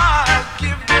loving, I'll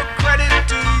give the credit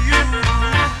to you.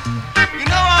 You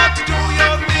know how to do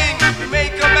your thing to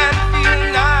make a man feel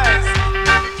nice.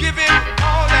 Give him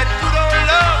all that good old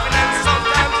love and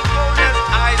sometimes cold as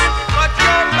ice. But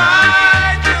you're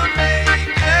my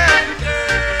Jamaican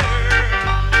girl.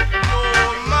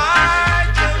 You're my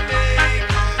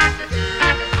Jamaican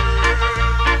girl.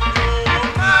 You're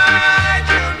my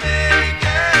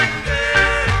Jamaican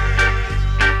girl.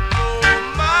 You're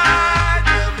my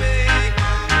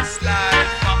Jamaican slide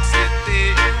fox it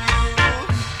in you.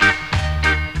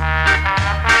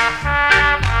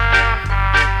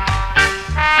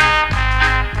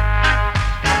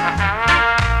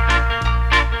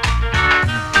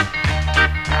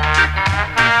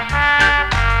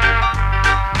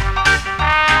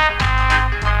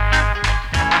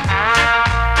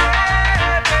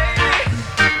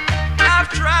 I've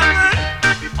traveled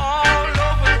all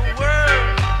over the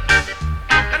world,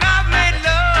 and I've made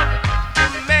love to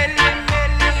many,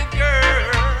 many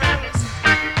girls.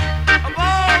 Of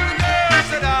all the girls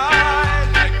that I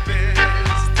like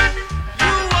best,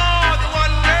 you are the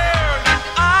one girl that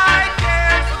I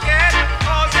can't forget,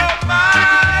 'cause you're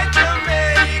my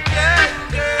Jamaican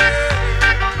girl.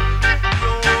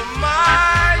 You're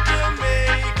my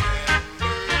Jamaican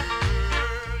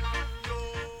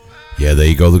Yeah, there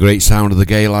you go. The great sound of the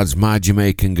Gay Lads, My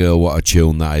Jamaican Girl. What a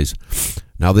tune that is.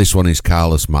 Now this one is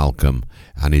Carlos Malcolm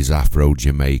and his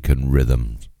Afro-Jamaican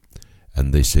rhythms.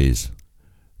 And this is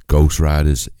Ghost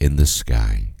Riders in the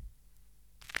Sky.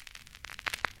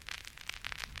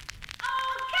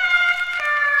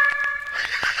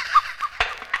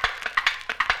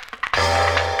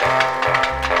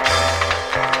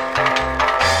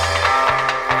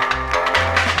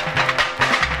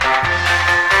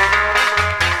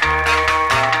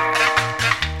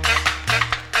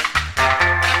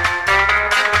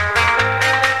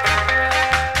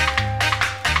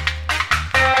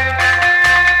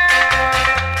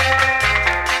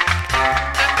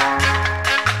 girl.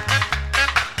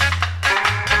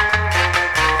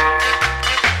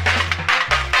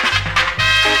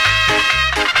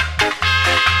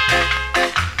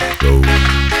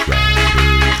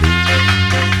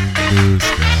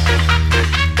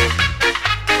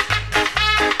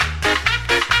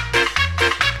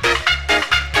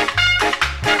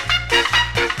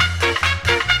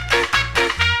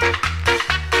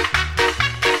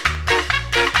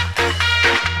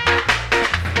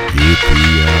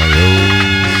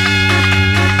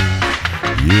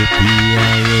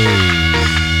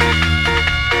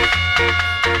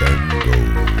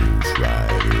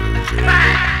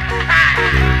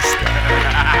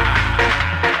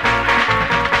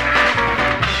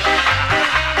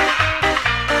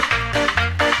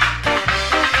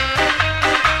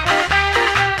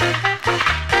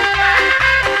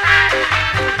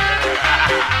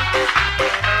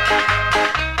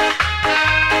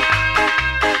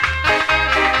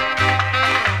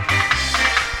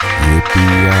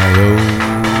 go.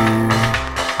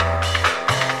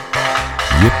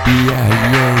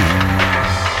 Yippee-yi-yay.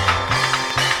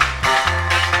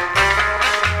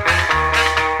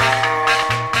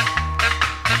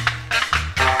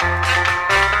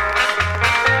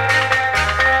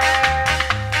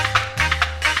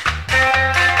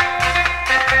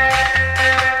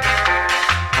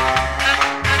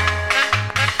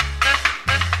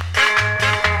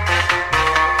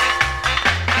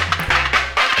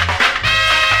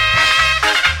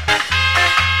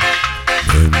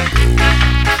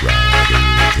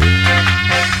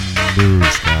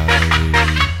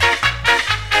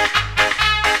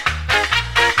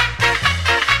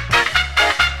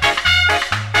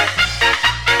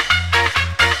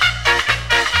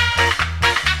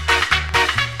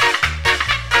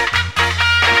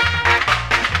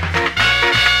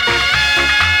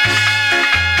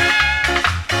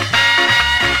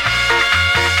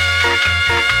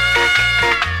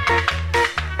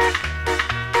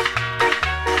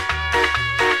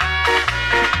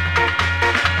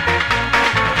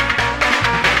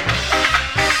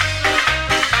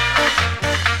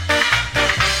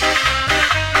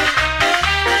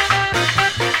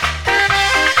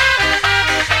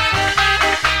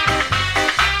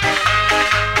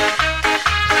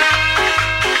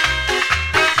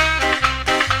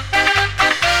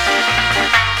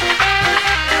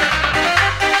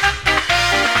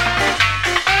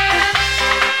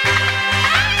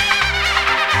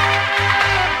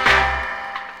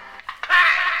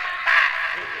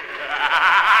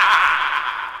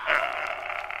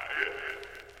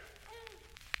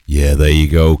 Yeah, there you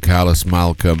go, Carlos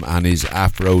Malcolm and his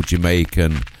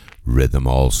Afro-Jamaican Rhythm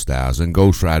All-Stars and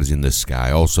Ghost Riders in the Sky,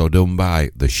 also done by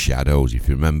The Shadows, if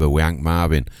you remember, with Hank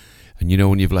Marvin. And you know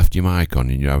when you've left your mic on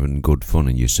and you're having good fun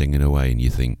and you're singing away and you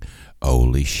think,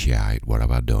 holy shite, what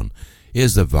have I done?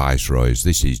 Here's the Viceroys.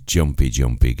 This is Jumpy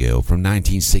Jumpy Girl from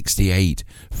 1968,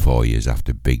 4 years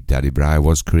after Big Daddy Bri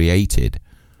was created.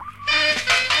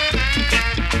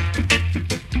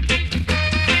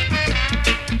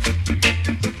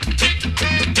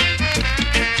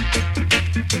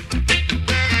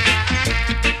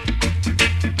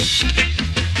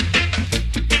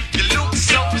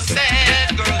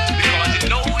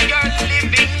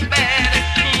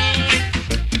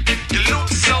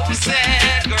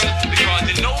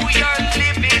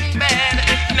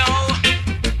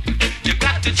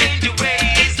 Change your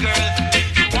ways, girl.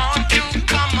 If you want to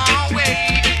come our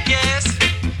way, yes.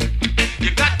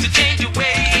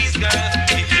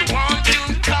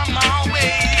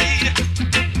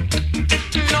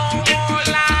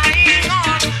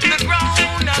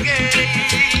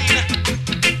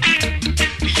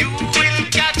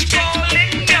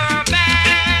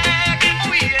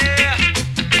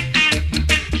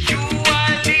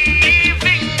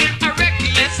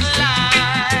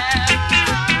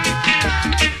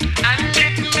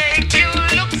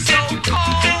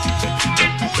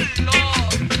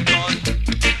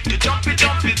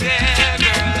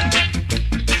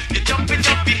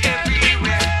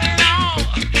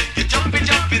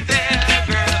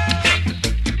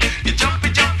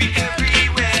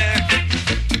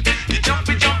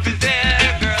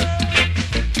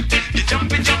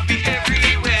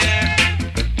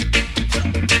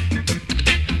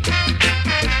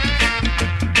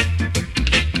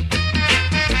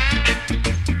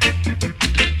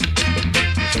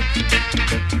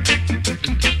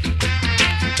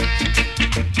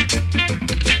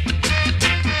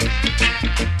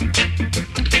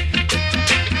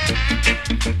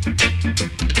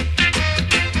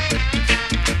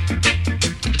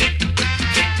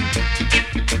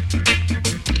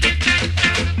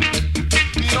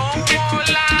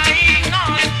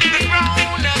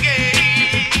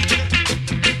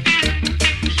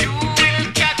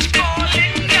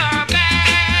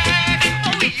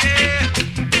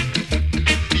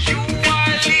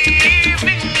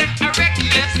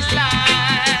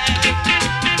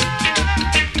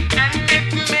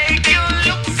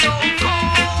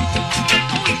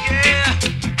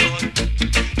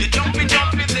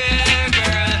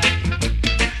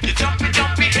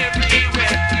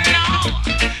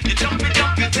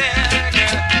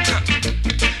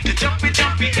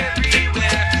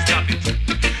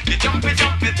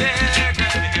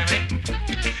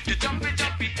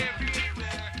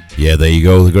 Yeah, there you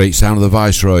go, the great sound of the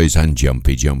Viceroys and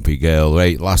Jumpy Jumpy Girl.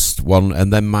 Right, last one,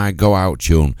 and then my go out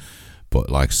tune. But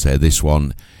like I said, this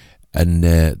one, and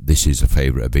this is a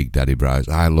favourite of Big Daddy Bri's.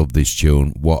 I love this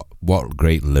tune. What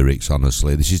great lyrics,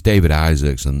 honestly. This is David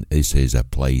Isaacs, and this is A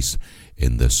Place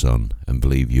in the Sun. And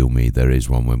believe you me, there is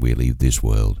one when we leave this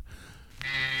world.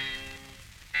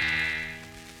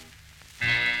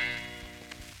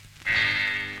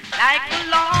 like a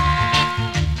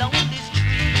long, lonely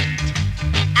street.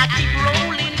 I keep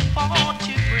rolling for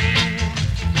to bring,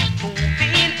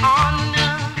 moving on,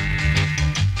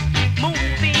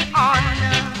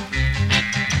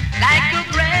 like a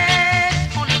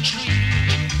grass on a tree.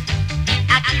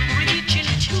 I keep reaching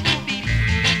to be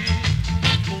free,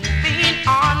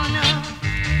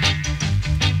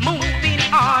 moving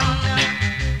on.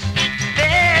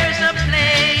 There's a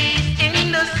place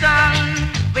in the sun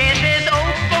where there's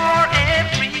hope for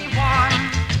everyone,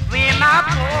 where my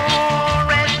poor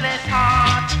restless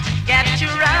heart gets to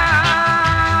run.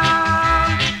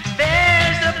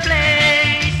 There's a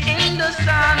place in the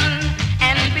sun,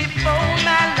 and before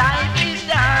my life is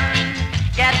done,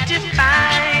 got to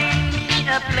find me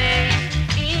a place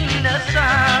in the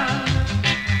sun.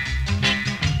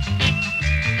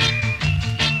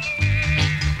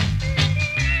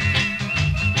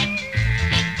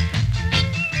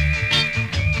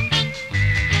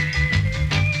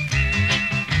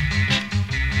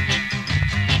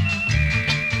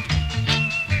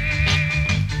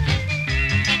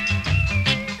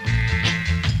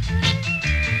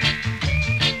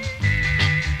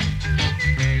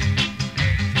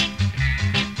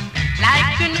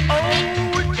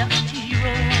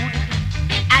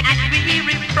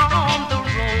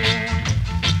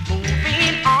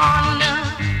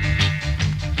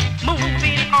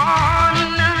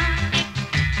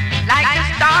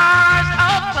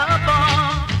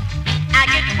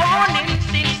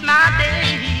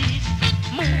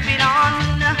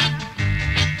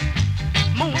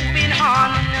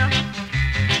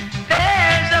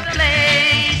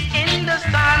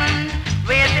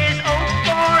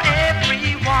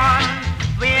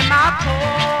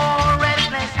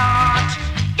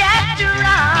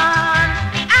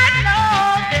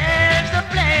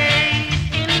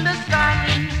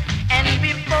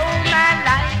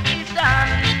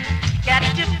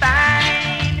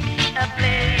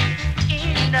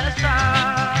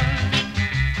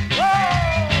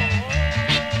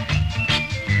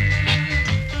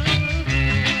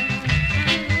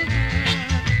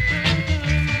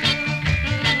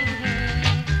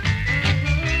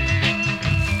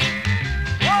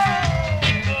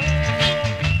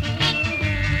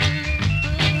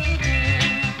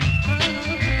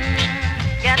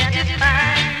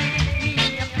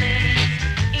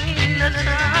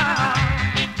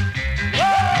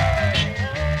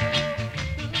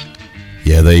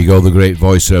 There you go, the great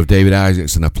voice of David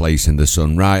Isaacs and A Place in the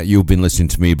Sun. Right, you've been listening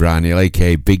to me, Brian Neale,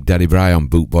 AkA Big Daddy Bri, on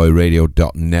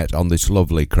bootboyradio.net on this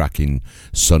lovely, cracking,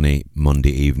 sunny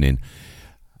Monday evening.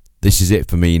 This is it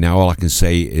for me now. All I can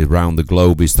say around the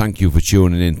globe is thank you for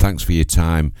tuning in. Thanks for your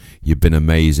time. You've been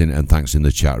amazing. And thanks in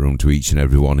the chat room to each and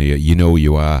every one of you. You know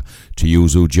you are. To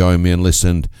yous who joined me and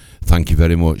listened, thank you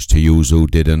very much. To yous who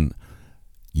didn't,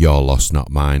 your loss, not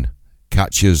mine.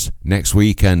 Catch us next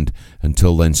weekend.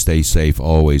 Until then, stay safe.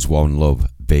 Always one love.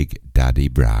 Big Daddy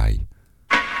Bri.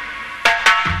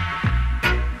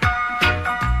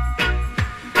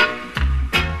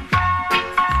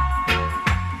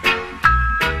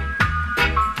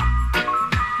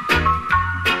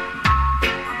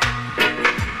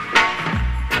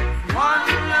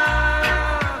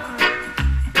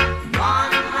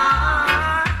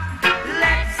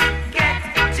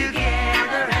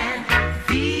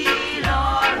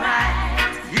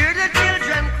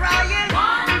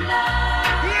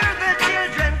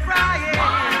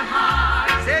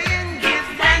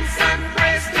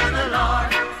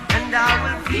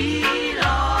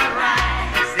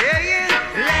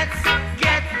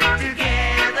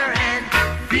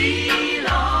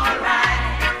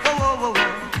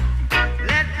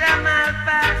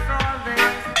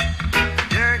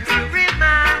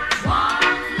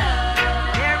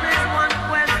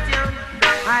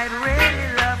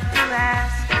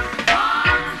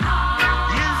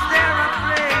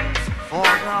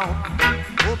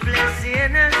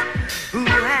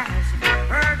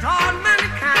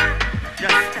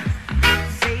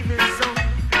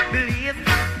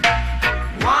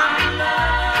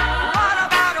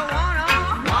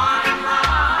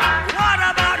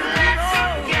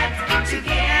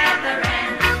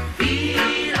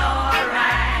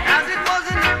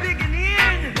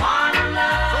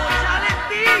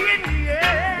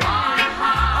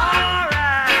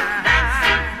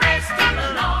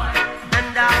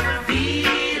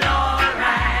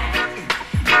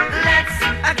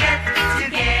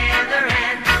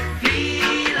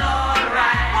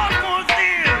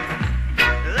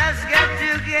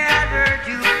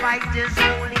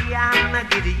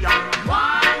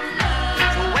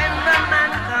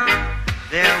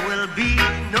 There will be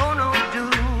no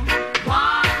doom.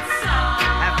 One song.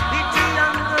 Have pity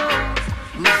on those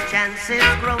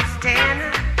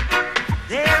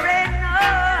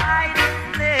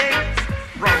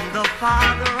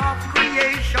Father